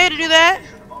 I ain't say to do that.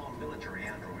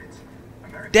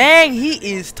 Dang,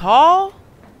 he is tall.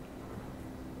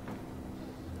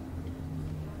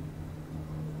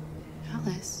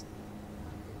 Alice.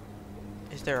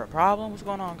 Is there a problem? What's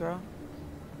going on, girl?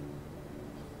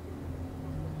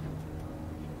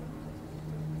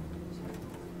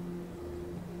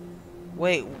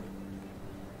 Wait.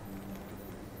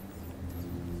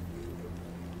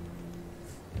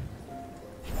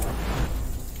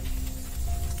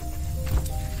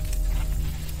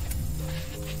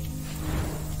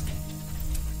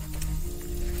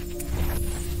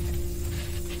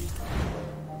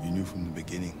 You knew from the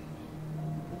beginning.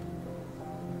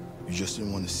 You just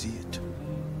didn't want to see it.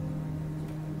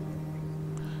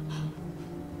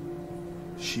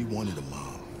 She wanted a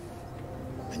mom,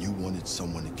 and you wanted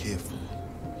someone to care for.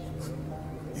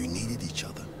 You needed each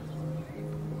other.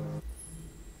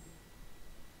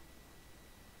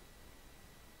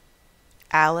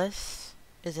 Alice.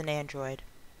 is an android.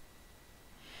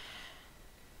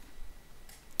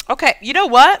 Okay, you know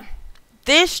what?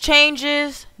 This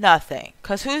changes nothing.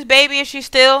 Because whose baby is she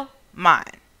still? Mine.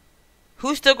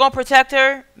 Who's still going to protect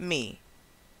her? Me.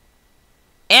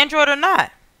 Android or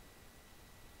not.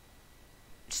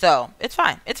 So, it's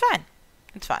fine. It's fine.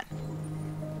 It's fine.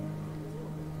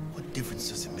 What difference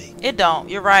does it make? It don't.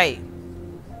 You're right.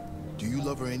 Do you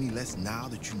love her any less now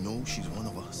that you know she's one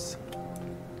of us?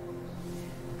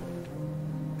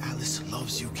 Alice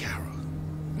loves you, Kara.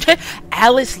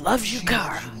 Alice loves you, she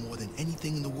Kara. Loves you more than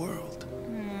anything in the world.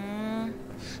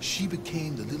 She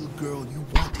became the little girl you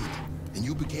wanted, and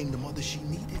you became the mother she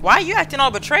needed. Why are you acting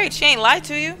all betrayed? She ain't lied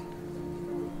to you.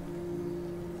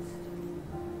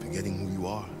 Forgetting who you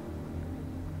are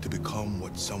to become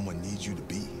what someone needs you to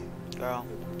be. Girl.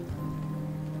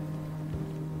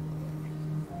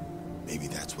 Maybe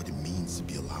that's what it means to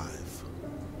be alive.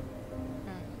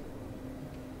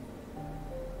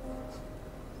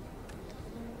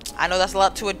 I know that's a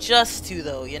lot to adjust to,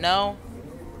 though, you know?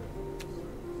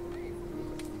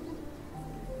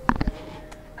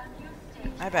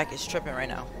 My back is tripping right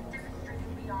now.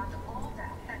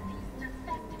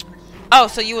 Oh,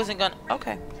 so you wasn't gonna...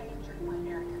 Okay.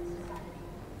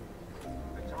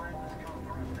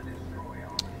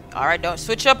 Alright, don't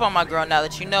switch up on my girl now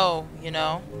that you know, you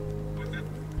know.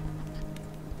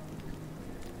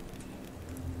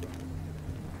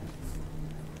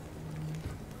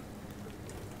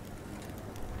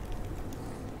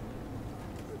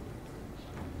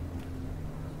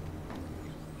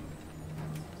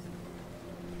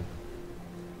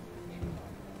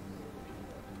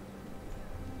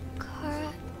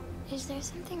 Kara, is there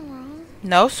something wrong?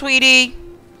 No, sweetie.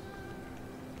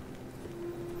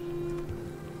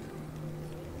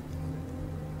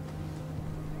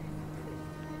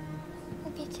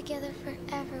 We'll be together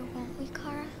forever, won't we,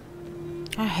 Kara?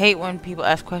 I hate when people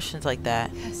ask questions like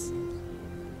that. Yes.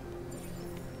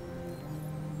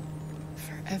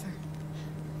 Forever.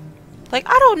 Like,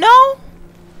 I don't know.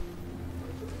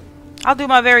 I'll do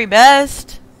my very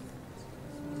best.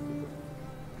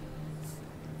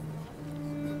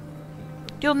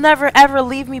 You'll never ever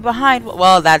leave me behind.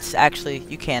 Well, that's actually,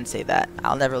 you can say that.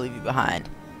 I'll never leave you behind.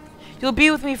 You'll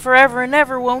be with me forever and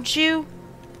ever, won't you?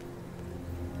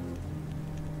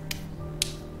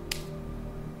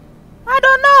 I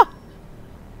don't know.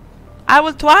 I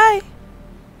will try.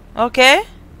 Okay.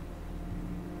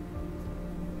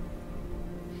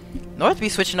 North be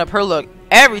switching up her look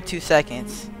every 2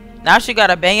 seconds. Now she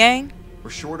got a bang. We're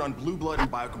short on blue blood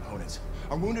and biocomponents.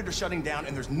 Our wounded are shutting down,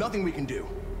 and there's nothing we can do.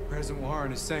 President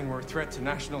Warren is saying we're a threat to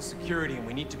national security and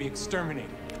we need to be exterminated.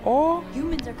 Oh.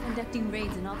 Humans are conducting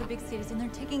raids in all the big cities, and they're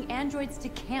taking androids to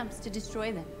camps to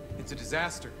destroy them. It's a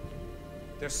disaster.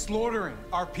 They're slaughtering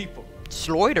our people.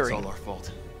 Slaughtering? It's all our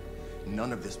fault.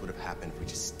 None of this would have happened if we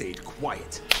just stayed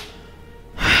quiet.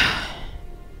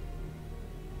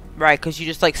 Right, because you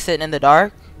just like sitting in the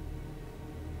dark?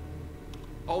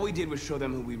 All we did was show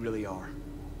them who we really are.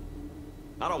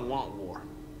 I don't want war,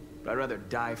 but I'd rather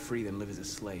die free than live as a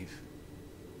slave.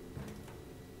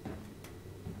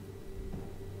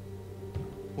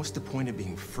 What's the point of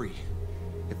being free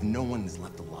if no one is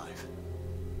left alive?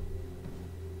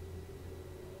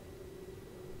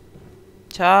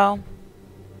 Ciao.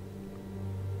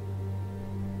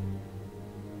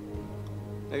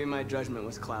 Maybe my judgment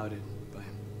was clouded by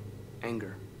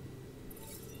anger.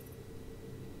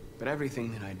 But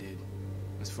everything that I did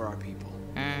was for our people.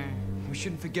 We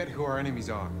shouldn't forget who our enemies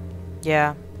are.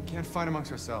 Yeah. We can't fight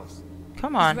amongst ourselves.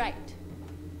 Come on. He's right.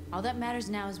 All that matters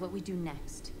now is what we do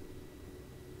next.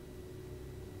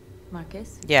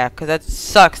 Marcus? Yeah, because that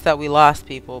sucks that we lost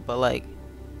people, but like...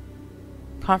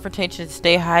 confrontation,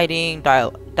 stay hiding,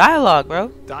 dialogue, bro.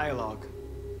 Dialogue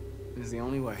is the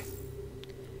only way.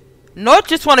 North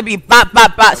just want to be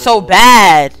bot so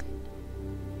bad.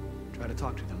 Try to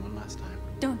talk to them one last time.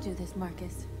 Don't do this,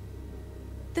 Marcus.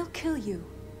 They'll kill you.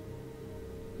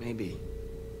 Maybe.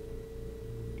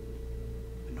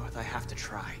 But North, I have to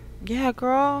try. Yeah,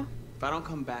 girl. If I don't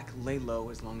come back, lay low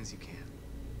as long as you can.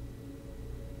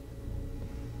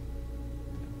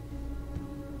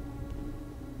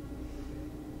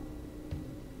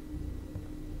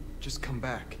 Just come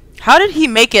back. How did he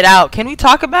make it out? Can we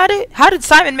talk about it? How did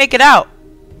Simon make it out?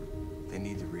 They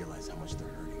need to realize how much they're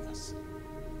hurting us.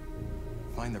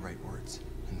 Find the right words,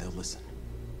 and they'll listen.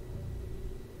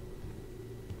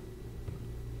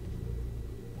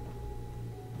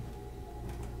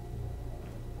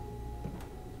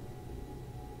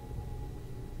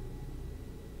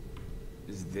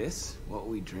 Is this what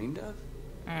we dreamed of?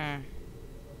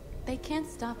 They can't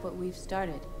stop what we've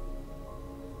started.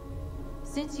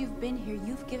 Since you've been here,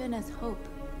 you've given us hope.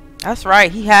 That's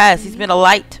right, he has. He's been a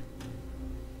light.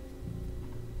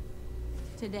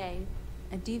 Today,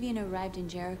 a deviant arrived in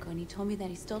Jericho and he told me that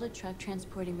he stole a truck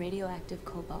transporting radioactive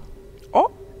cobalt.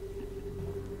 Oh.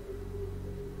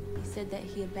 He said that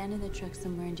he abandoned the truck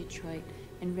somewhere in Detroit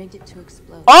and rigged it to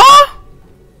explode. Oh!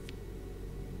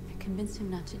 I convinced him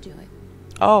not to do it.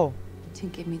 Oh. To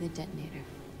give me the detonator.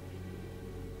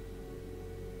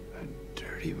 A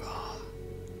dirty ball.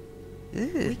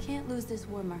 We can't lose this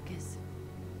war, Marcus.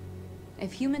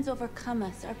 If humans overcome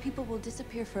us, our people will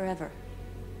disappear forever.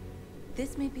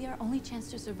 This may be our only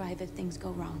chance to survive if things go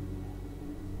wrong.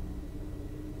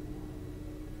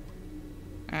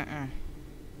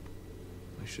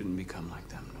 We shouldn't become like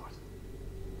them, North.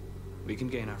 We can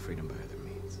gain our freedom by other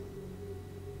means.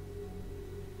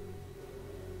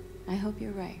 I hope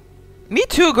you're right. Me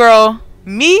too, girl.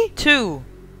 Me too.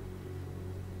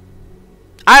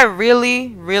 I really,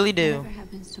 really do. Whatever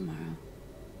happens tomorrow,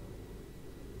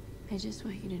 I just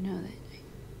want you to know that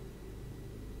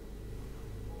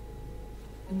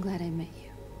I'm glad I met you.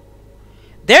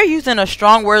 They're using a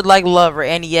strong word like lover,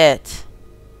 and yet.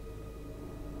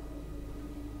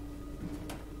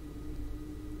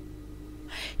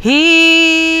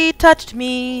 He touched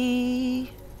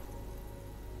me.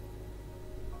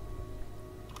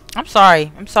 I'm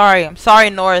sorry. I'm sorry. I'm sorry,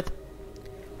 North.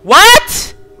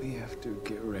 What? We have to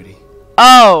get ready.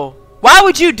 Oh, why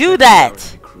would you do that?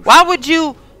 Why would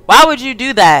you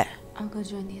do that? I'll go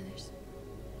join the others.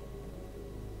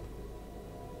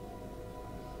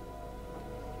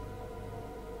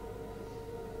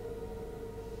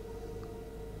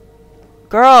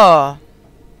 Girl.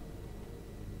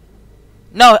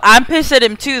 No, I'm pissed at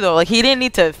him too though. Like, he didn't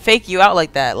need to fake you out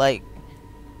like that. Like,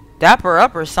 dap her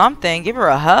up or something. Give her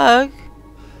a hug.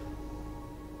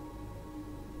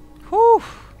 Whew.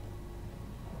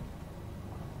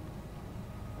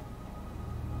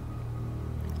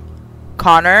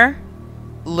 Connor,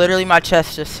 literally my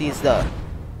chest just seized up.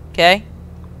 Okay?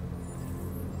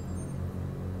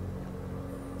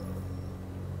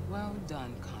 Well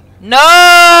done, Connor.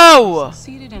 No!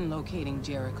 Succeeded in locating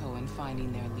Jericho and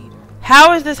finding their leader.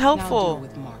 How is this Now helpful? deal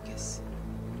with Marcus.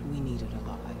 We need it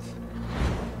alive.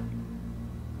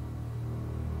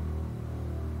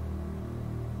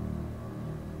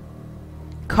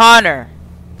 Connor.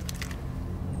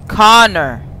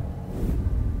 Connor.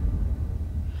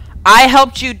 I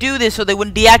helped you do this so they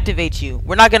wouldn't deactivate you.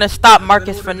 We're not gonna stop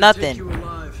Marcus for nothing.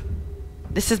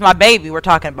 This is my baby we're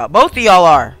talking about. Both of y'all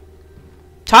are.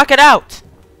 Talk it out.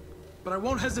 But I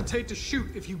won't hesitate to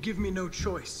shoot if you give me no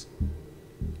choice.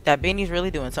 That Benny's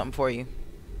really doing something for you.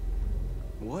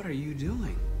 What are you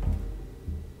doing?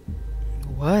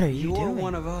 What are you You're doing?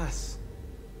 one of us.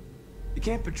 You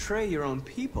can't betray your own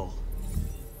people.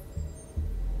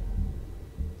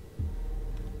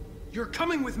 You're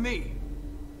coming with me.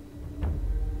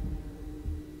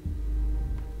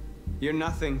 You're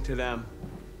nothing to them.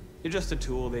 You're just a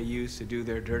tool they use to do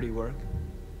their dirty work.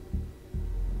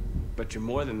 But you're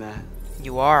more than that.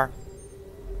 You are.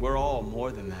 We're all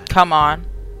more than that. Come on.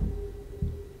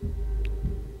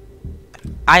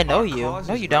 I know Our you. cause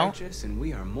No, is you don't. righteous, and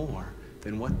we are more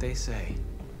than what they say.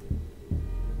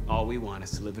 All we want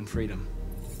is to live in freedom.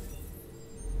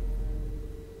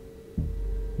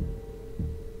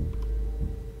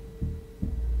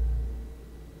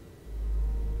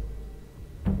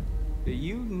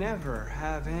 You never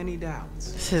have any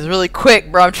doubts. This is really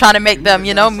quick, bro. I'm trying to make them,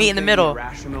 you know, meet in the middle.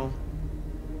 Irrational,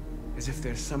 as if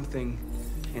there's something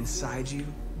inside you,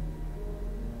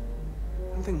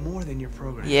 something more than your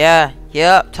program. Yeah.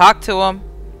 Yep. Talk to him.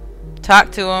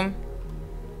 Talk to him.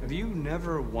 Have you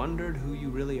never wondered who you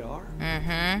really are?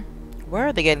 Mm-hmm. Where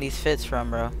are they getting these fits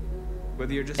from, bro?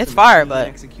 Whether you're just it's a fire, machine but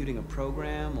executing a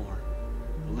program or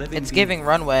a living it's being giving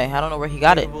runway. I don't know where he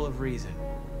got it. capable of reason.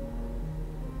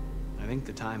 I think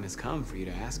the time has come for you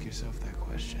to ask yourself that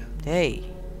question. Hey.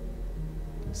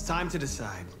 It's time to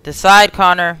decide. Decide,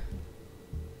 Connor.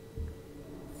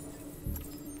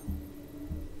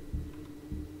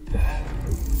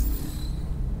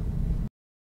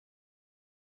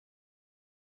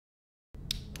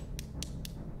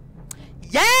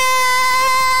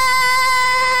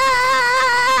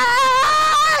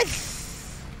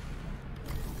 Yes!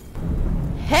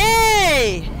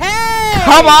 Hey! Hey!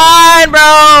 Come on,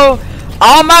 bro!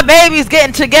 All my babies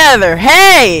getting together.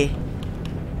 Hey!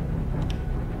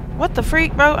 What the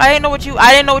freak, bro? I didn't know what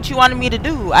you wanted me to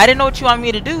do. I didn't know what you wanted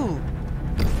me to do.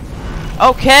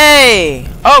 Okay.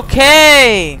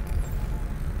 Okay.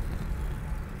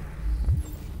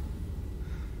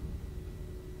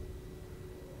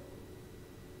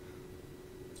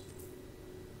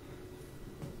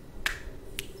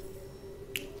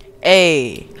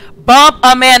 Hey. Bump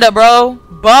Amanda, bro.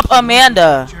 Bump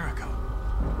Amanda. Jericho.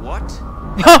 What?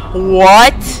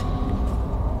 What?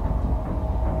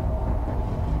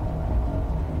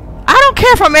 I don't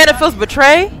care if Amanda feels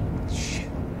betrayed. Shit.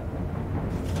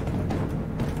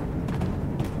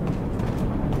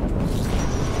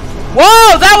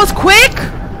 Whoa, that was quick.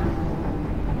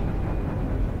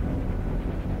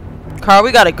 Carl,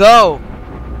 we gotta go.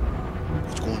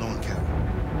 What's going on, Carol?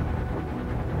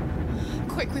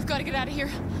 Quick, we've got to get out of here.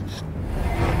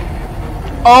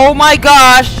 Oh my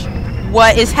gosh.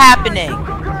 What is happening?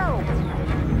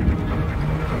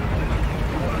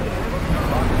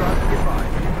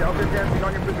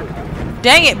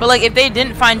 Dang it, but like if they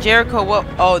didn't find Jericho, what?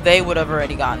 Oh, they would have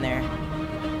already gotten there.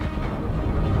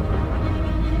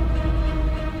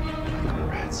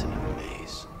 Rats in a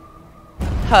maze.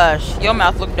 Hush, your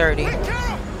mouth look dirty.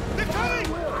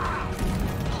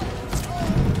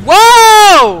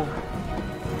 Whoa!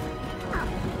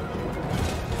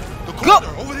 Go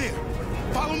over there.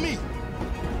 Follow me.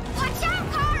 Watch out,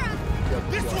 Kara!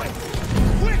 This way.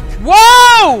 Quick.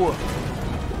 Whoa!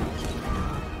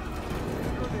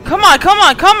 Come on, come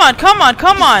on, come on, come on,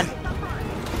 come on.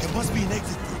 There must be an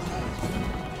exit.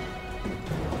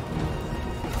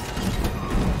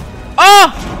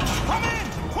 Oh!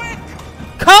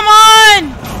 Come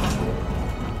on!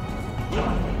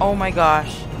 Oh my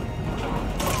gosh.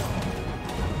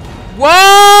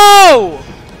 Whoa!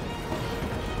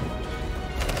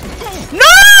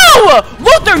 No!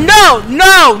 Luther, no!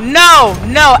 No, no,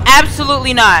 no,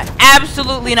 absolutely not.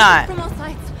 Absolutely not. From all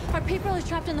sides. Our people are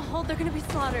trapped in the hold. They're gonna be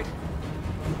slaughtered.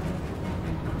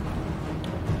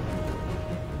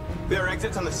 There are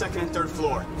exits on the 2nd and 3rd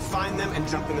floor. Find them and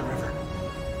jump in the river.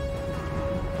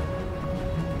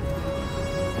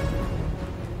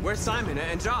 Where's Simon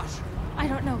and Josh? I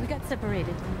don't know. We got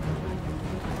separated.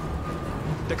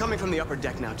 They're coming from the upper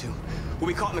deck now, too. We'll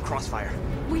be caught in the crossfire.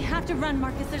 We have to run,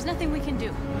 Marcus. There's nothing we can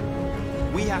do.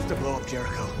 We have to blow up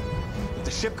Jericho. If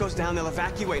the ship goes down, they'll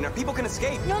evacuate and our people can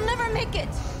escape. You'll never make it.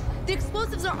 The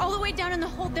explosives are all the way down in the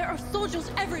hold. There are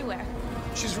soldiers everywhere.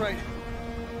 She's right.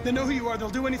 They know who you are. They'll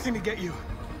do anything to get you.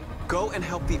 Go and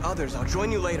help the others. I'll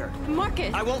join you later.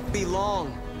 Marcus! I won't be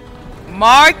long.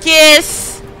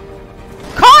 Marcus!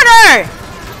 Connor!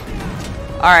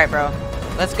 Alright, bro.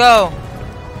 Let's go.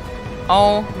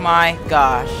 Oh my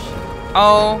gosh.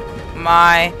 Oh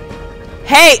my.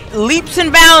 Hey! Leaps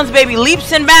and bounds, baby.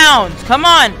 Leaps and bounds. Come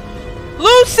on.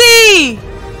 Lucy!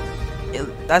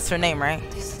 That's her name, right?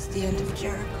 This is the end of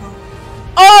Jericho.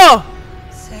 Oh!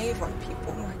 Save our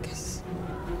people, Marcus.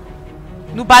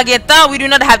 No baguette. We do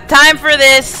not have time for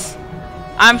this.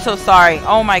 I'm so sorry.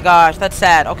 Oh my gosh. That's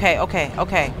sad. Okay, okay,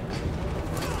 okay.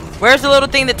 Where's the little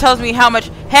thing that tells me how much?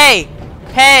 Hey!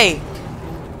 Hey!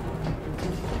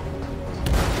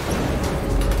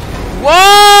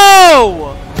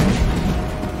 Whoa!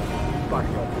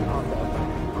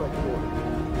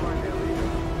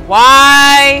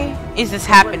 Why is this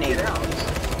happening?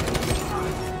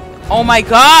 Oh my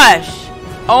gosh!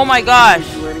 Oh my gosh!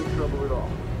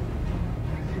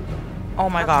 Oh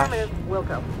my gosh!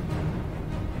 Welcome.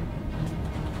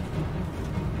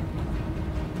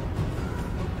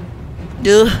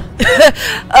 Duh.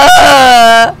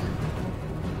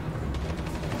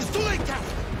 It's too late, Carol.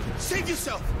 Save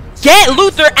yourself. Get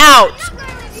Luther out!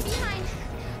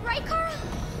 Right, Carl?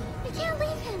 We can't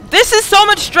leave him. This is so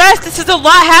much stress. This is a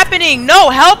lot happening. No,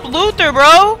 help Luther,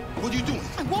 bro. What are you doing?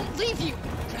 I won't leave you.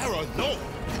 Carol, no.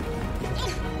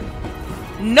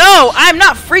 No, I'm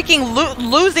not freaking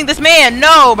losing this man.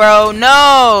 No, bro.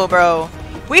 No, bro.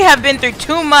 We have been through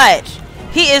too much.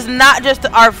 He is not just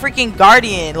our freaking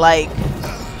guardian. Like,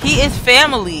 he is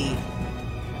family.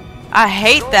 I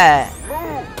hate that.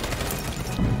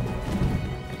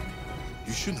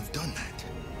 You shouldn't have done that.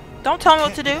 Don't tell me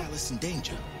what to do. Alice in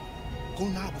danger. Go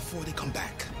now before they come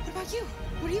back. What about you?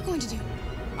 What are you going to do?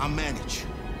 I'll manage.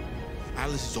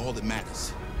 Alice is all that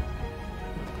matters.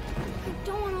 I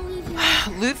don't want to leave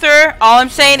you. Luther, all I'm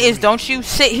saying is don't you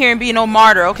sit here and be no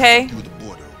martyr, okay? Through the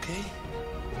border, okay?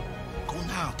 Go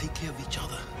now. Take care of each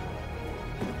other.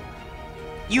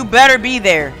 You better be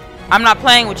there. I'm not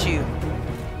playing with you.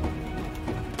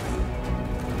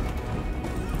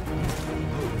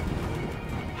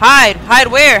 Hide. Hide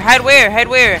where? Hide where? Hide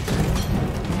where?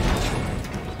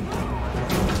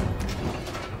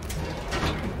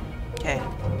 Okay.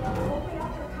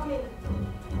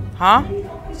 Huh?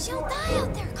 She'll die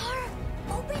out there, Kara.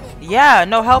 Open it. Yeah,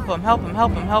 no, help him. Help him.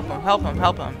 Help him. Help him. Help him.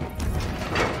 Help him.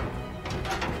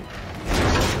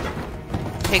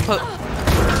 Okay, put.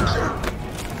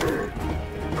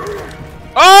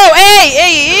 Oh, hey,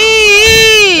 hey,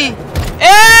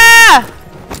 yeah!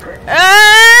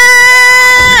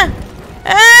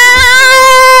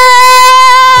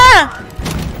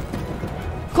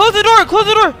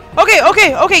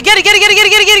 Okay, get it.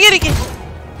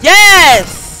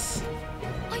 Yes!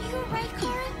 Are you alright,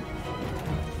 Kara?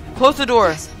 Close the door.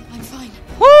 Yes, I'm fine.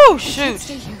 Woo! I Shoot. can't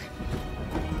stay here.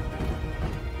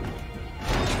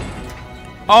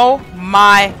 Oh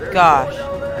my gosh.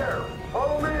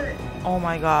 Oh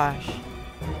my gosh.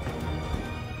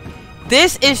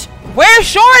 This is... Where's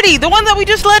Shorty? The one that we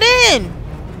just let in.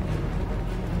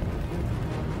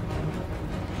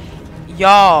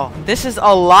 Y'all, this is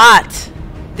a lot.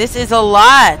 This is a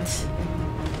lot.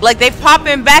 Like, they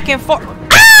popping back and forth.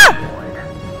 Ah!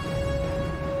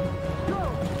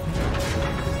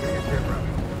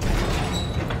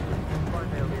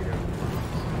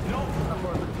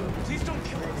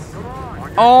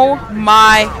 Oh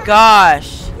my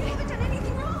gosh.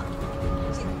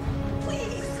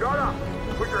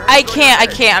 I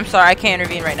can't. I'm sorry. I can't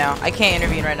intervene right now. I can't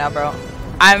intervene right now, bro.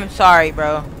 I'm sorry,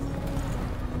 bro.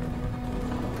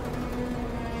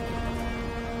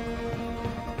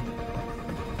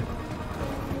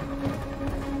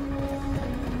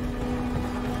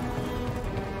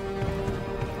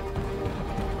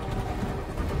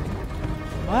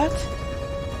 What?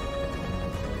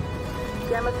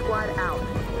 Gamma squad out.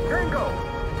 Tango!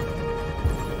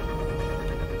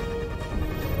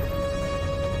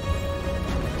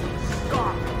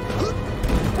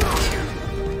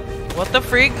 What the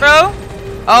freak, bro?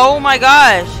 Oh my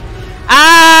gosh.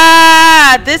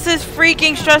 Ah! This is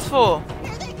freaking stressful.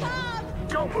 Here they come!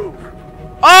 Don't move!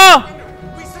 Oh!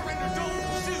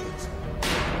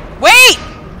 Wait!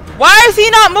 Why is he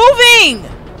not moving?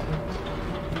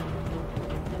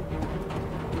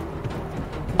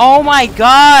 Oh my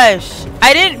gosh.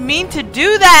 I didn't mean to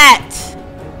do that.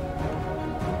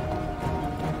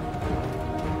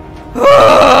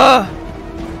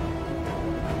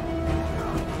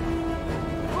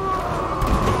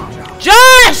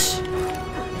 Josh!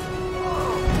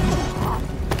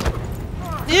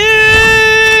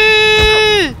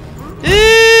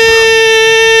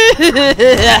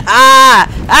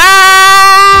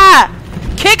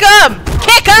 Kick him!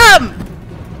 Kick him!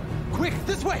 Quick,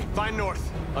 this way! Find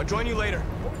north. I'll join you later.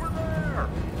 Over there!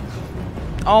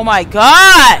 Oh my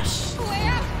gosh! Way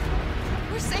out.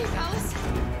 We're safe, Alice.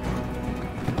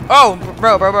 Oh,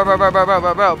 bro.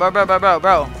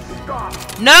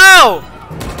 No!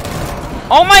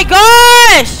 Oh my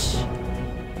gosh!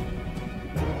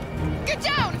 Get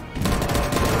down!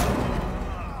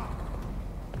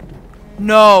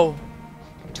 No.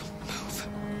 Don't move.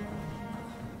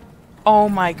 Oh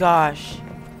my gosh.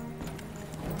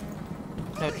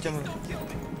 No, don't move.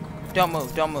 Don't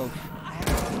move. Don't move.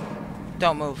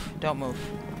 Don't move. Don't move.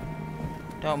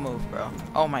 Don't move, bro.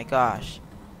 Oh my gosh.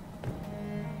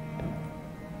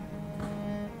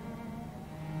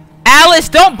 Alice,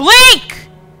 don't blink!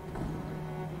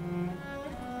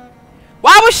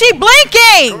 Why was she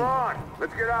blinking? Come on,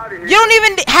 let's get out of here. You don't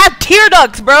even have tear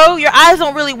ducts, bro. Your eyes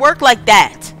don't really work like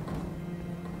that.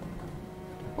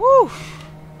 Woo.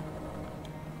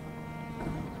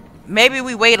 Maybe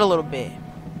we wait a little bit.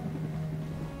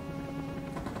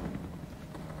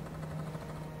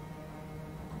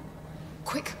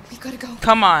 Quick, we gotta go.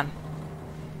 Come on.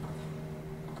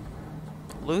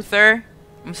 Luther,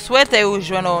 I'm souhaité ou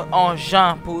joindre en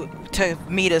Jean to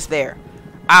meet us there.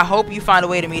 I hope you find a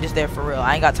way to meet us there for real.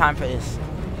 I ain't got time for this.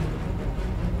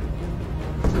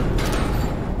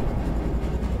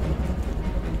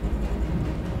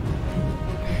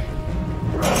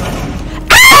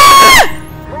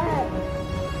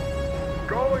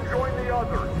 Go and join the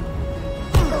others.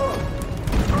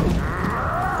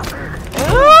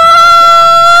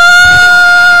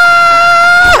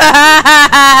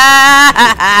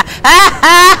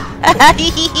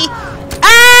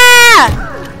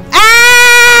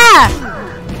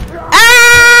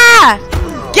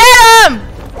 Get him!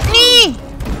 Nee!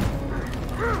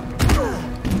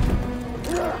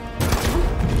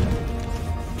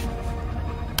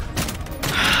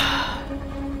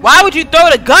 Why would you throw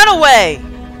the gun away?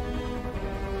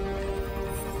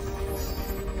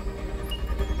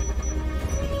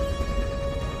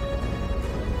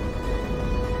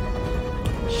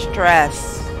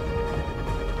 Stress.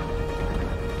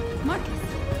 Marcus.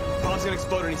 Bomb's gonna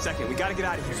explode any second. We gotta get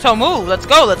out of here. So move. Let's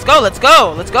go. Let's go. Let's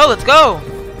go. Let's go. Let's go.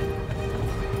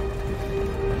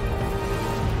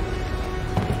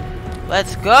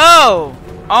 Let's go.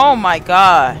 Oh my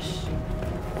gosh.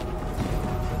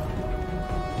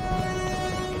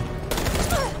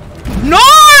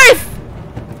 North!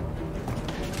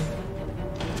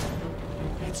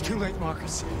 It's too late,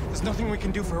 Marcus. There's nothing we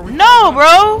can do for her. No,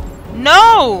 bro.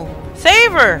 No.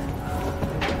 Save her.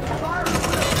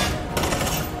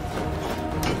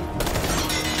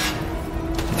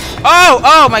 Oh,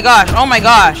 oh my gosh, oh my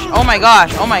gosh, oh my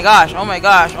gosh, oh my gosh, oh my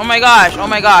gosh, oh my gosh, oh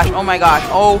my gosh, oh my gosh,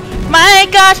 oh my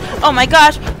gosh, oh my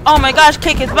gosh, oh my gosh,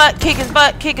 kick his butt, kick his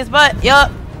butt, kick his butt,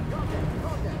 yup.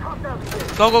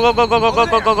 Go, go, go, go, go, go, go,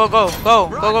 go, go, go, go, go,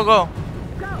 go, go, go.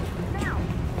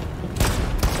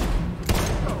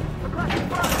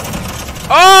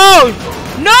 Oh,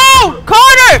 no,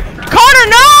 Carter, Carter,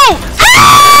 no!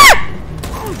 Ah!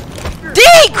 D,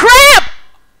 crap!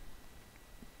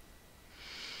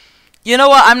 You know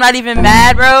what? I'm not even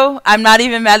mad, bro. I'm not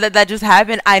even mad that that just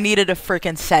happened. I needed a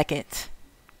freaking second.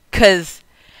 Cause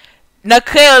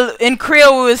in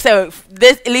Creole we would say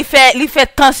this li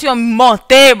fait tension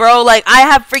monter, bro. Like I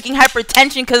have freaking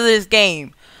hypertension because of this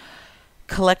game.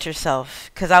 Collect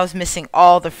yourself, cause I was missing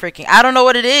all the freaking. I don't know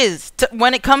what it is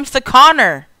when it comes to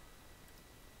Connor.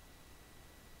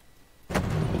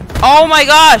 Oh my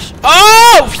gosh!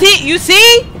 Oh, see, you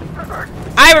see?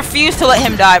 I refuse to let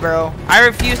him die, bro. I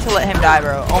refuse to let him die,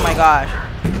 bro. Oh my gosh.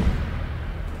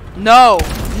 No.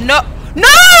 No.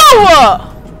 No!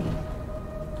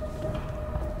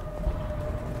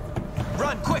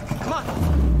 Run, quick, come on.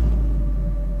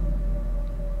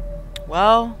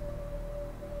 Well,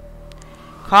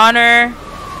 Connor,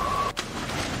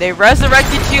 they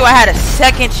resurrected you. I had a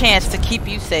second chance to keep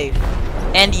you safe.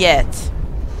 And yet.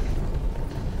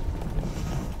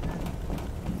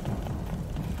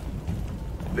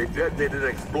 They detonated an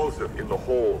explosive in the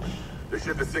hold. The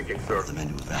ship is sinking, sir.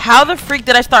 How the freak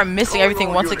did I start missing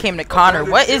everything once it came to Connor?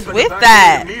 What is with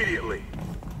that?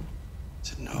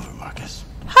 It's over, Marcus.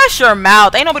 Hush your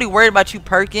mouth. Ain't nobody worried about you,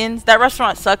 Perkins. That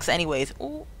restaurant sucks anyways.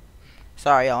 Ooh.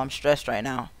 Sorry, y'all. I'm stressed right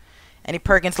now. Any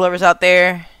Perkins lovers out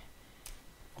there?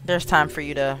 There's time for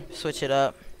you to switch it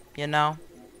up, you know?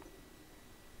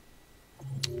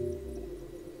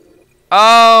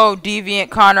 Oh, Deviant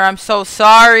Connor, I'm so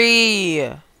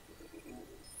sorry.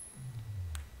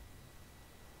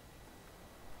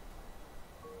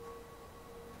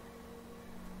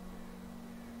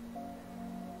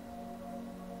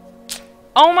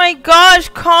 Oh my gosh,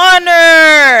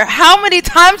 Connor! How many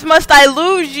times must I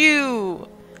lose you?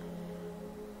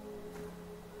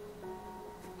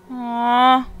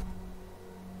 Aww.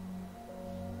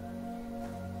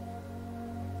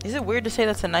 Is it weird to say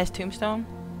that's a nice tombstone?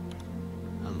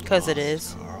 Because it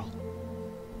is. Carl.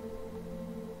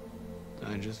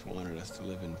 I just wanted us to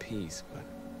live in peace, but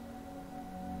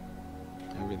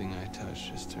everything I touch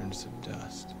just turns to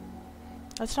dust.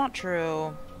 That's not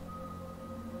true.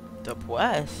 The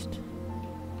West.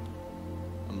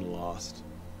 I'm lost.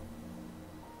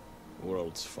 The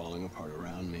world's falling apart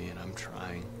around me, and I'm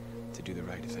trying to do the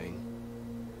right thing.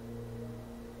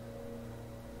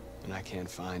 And I can't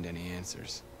find any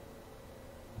answers.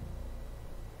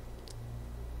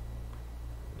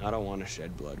 I don't want to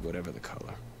shed blood, whatever the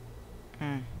color.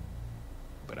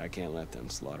 But I can't let them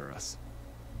slaughter us.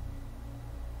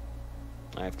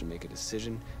 I have to make a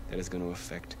decision that is going to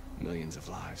affect millions of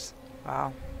lives.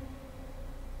 Wow.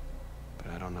 But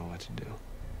I don't know what to do.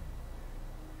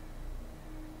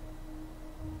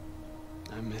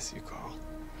 I miss you, Carl.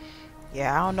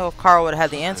 Yeah, I don't know if Carl would have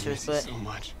had the answers, I miss but you so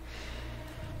much.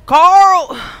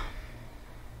 Carl!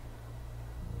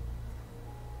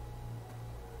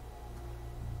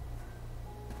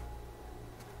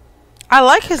 I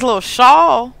like his little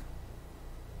shawl.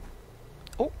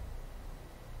 Oh.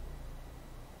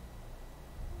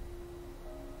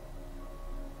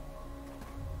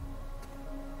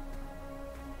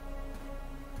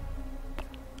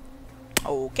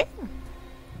 Okay.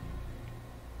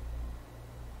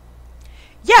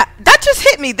 Yeah, that just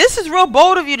hit me. This is real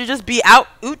bold of you to just be out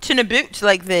oot in a boot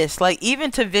like this. Like,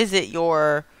 even to visit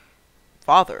your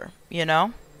father, you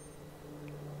know?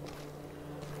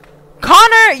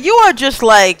 Connor, you are just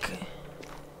like...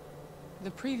 The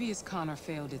previous Connor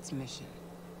failed its mission.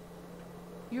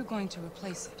 You're going to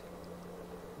replace it.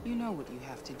 You know what you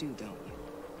have to do, don't you?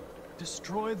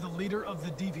 Destroy the leader of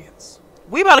the Deviants.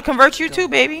 We about to convert you too,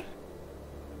 baby.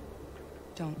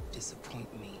 Don't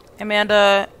disappoint me.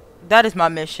 Amanda, that is my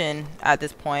mission at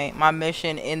this point. My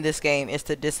mission in this game is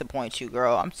to disappoint you,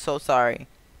 girl. I'm so sorry.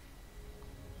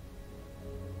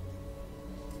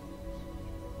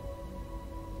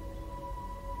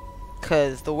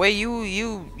 Cause the way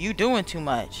you doing too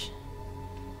much.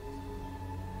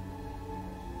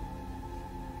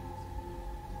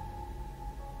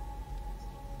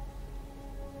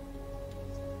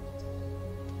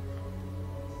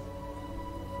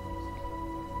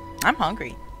 I'm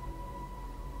hungry.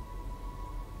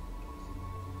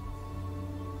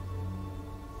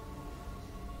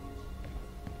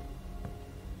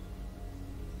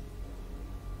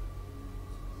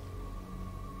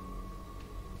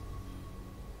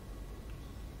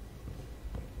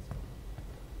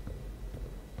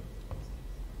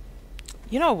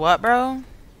 You know what, bro?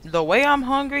 The way I'm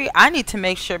hungry, I need to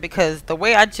make sure, because the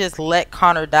way I just let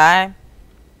Connor die,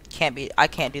 I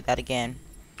can't do that again.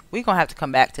 We're gonna have to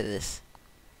come back to this.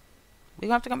 We're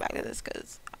gonna have to come back to this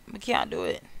because we can't do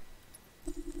it.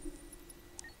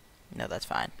 No, that's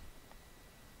fine.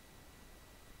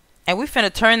 And we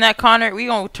finna turn that Connor. We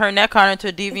gonna turn that Connor into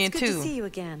a deviant too. It's good to see you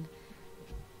again.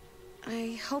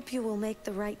 I hope you will make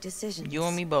the right decision. You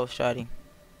and me both, shawty.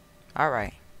 All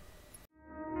right.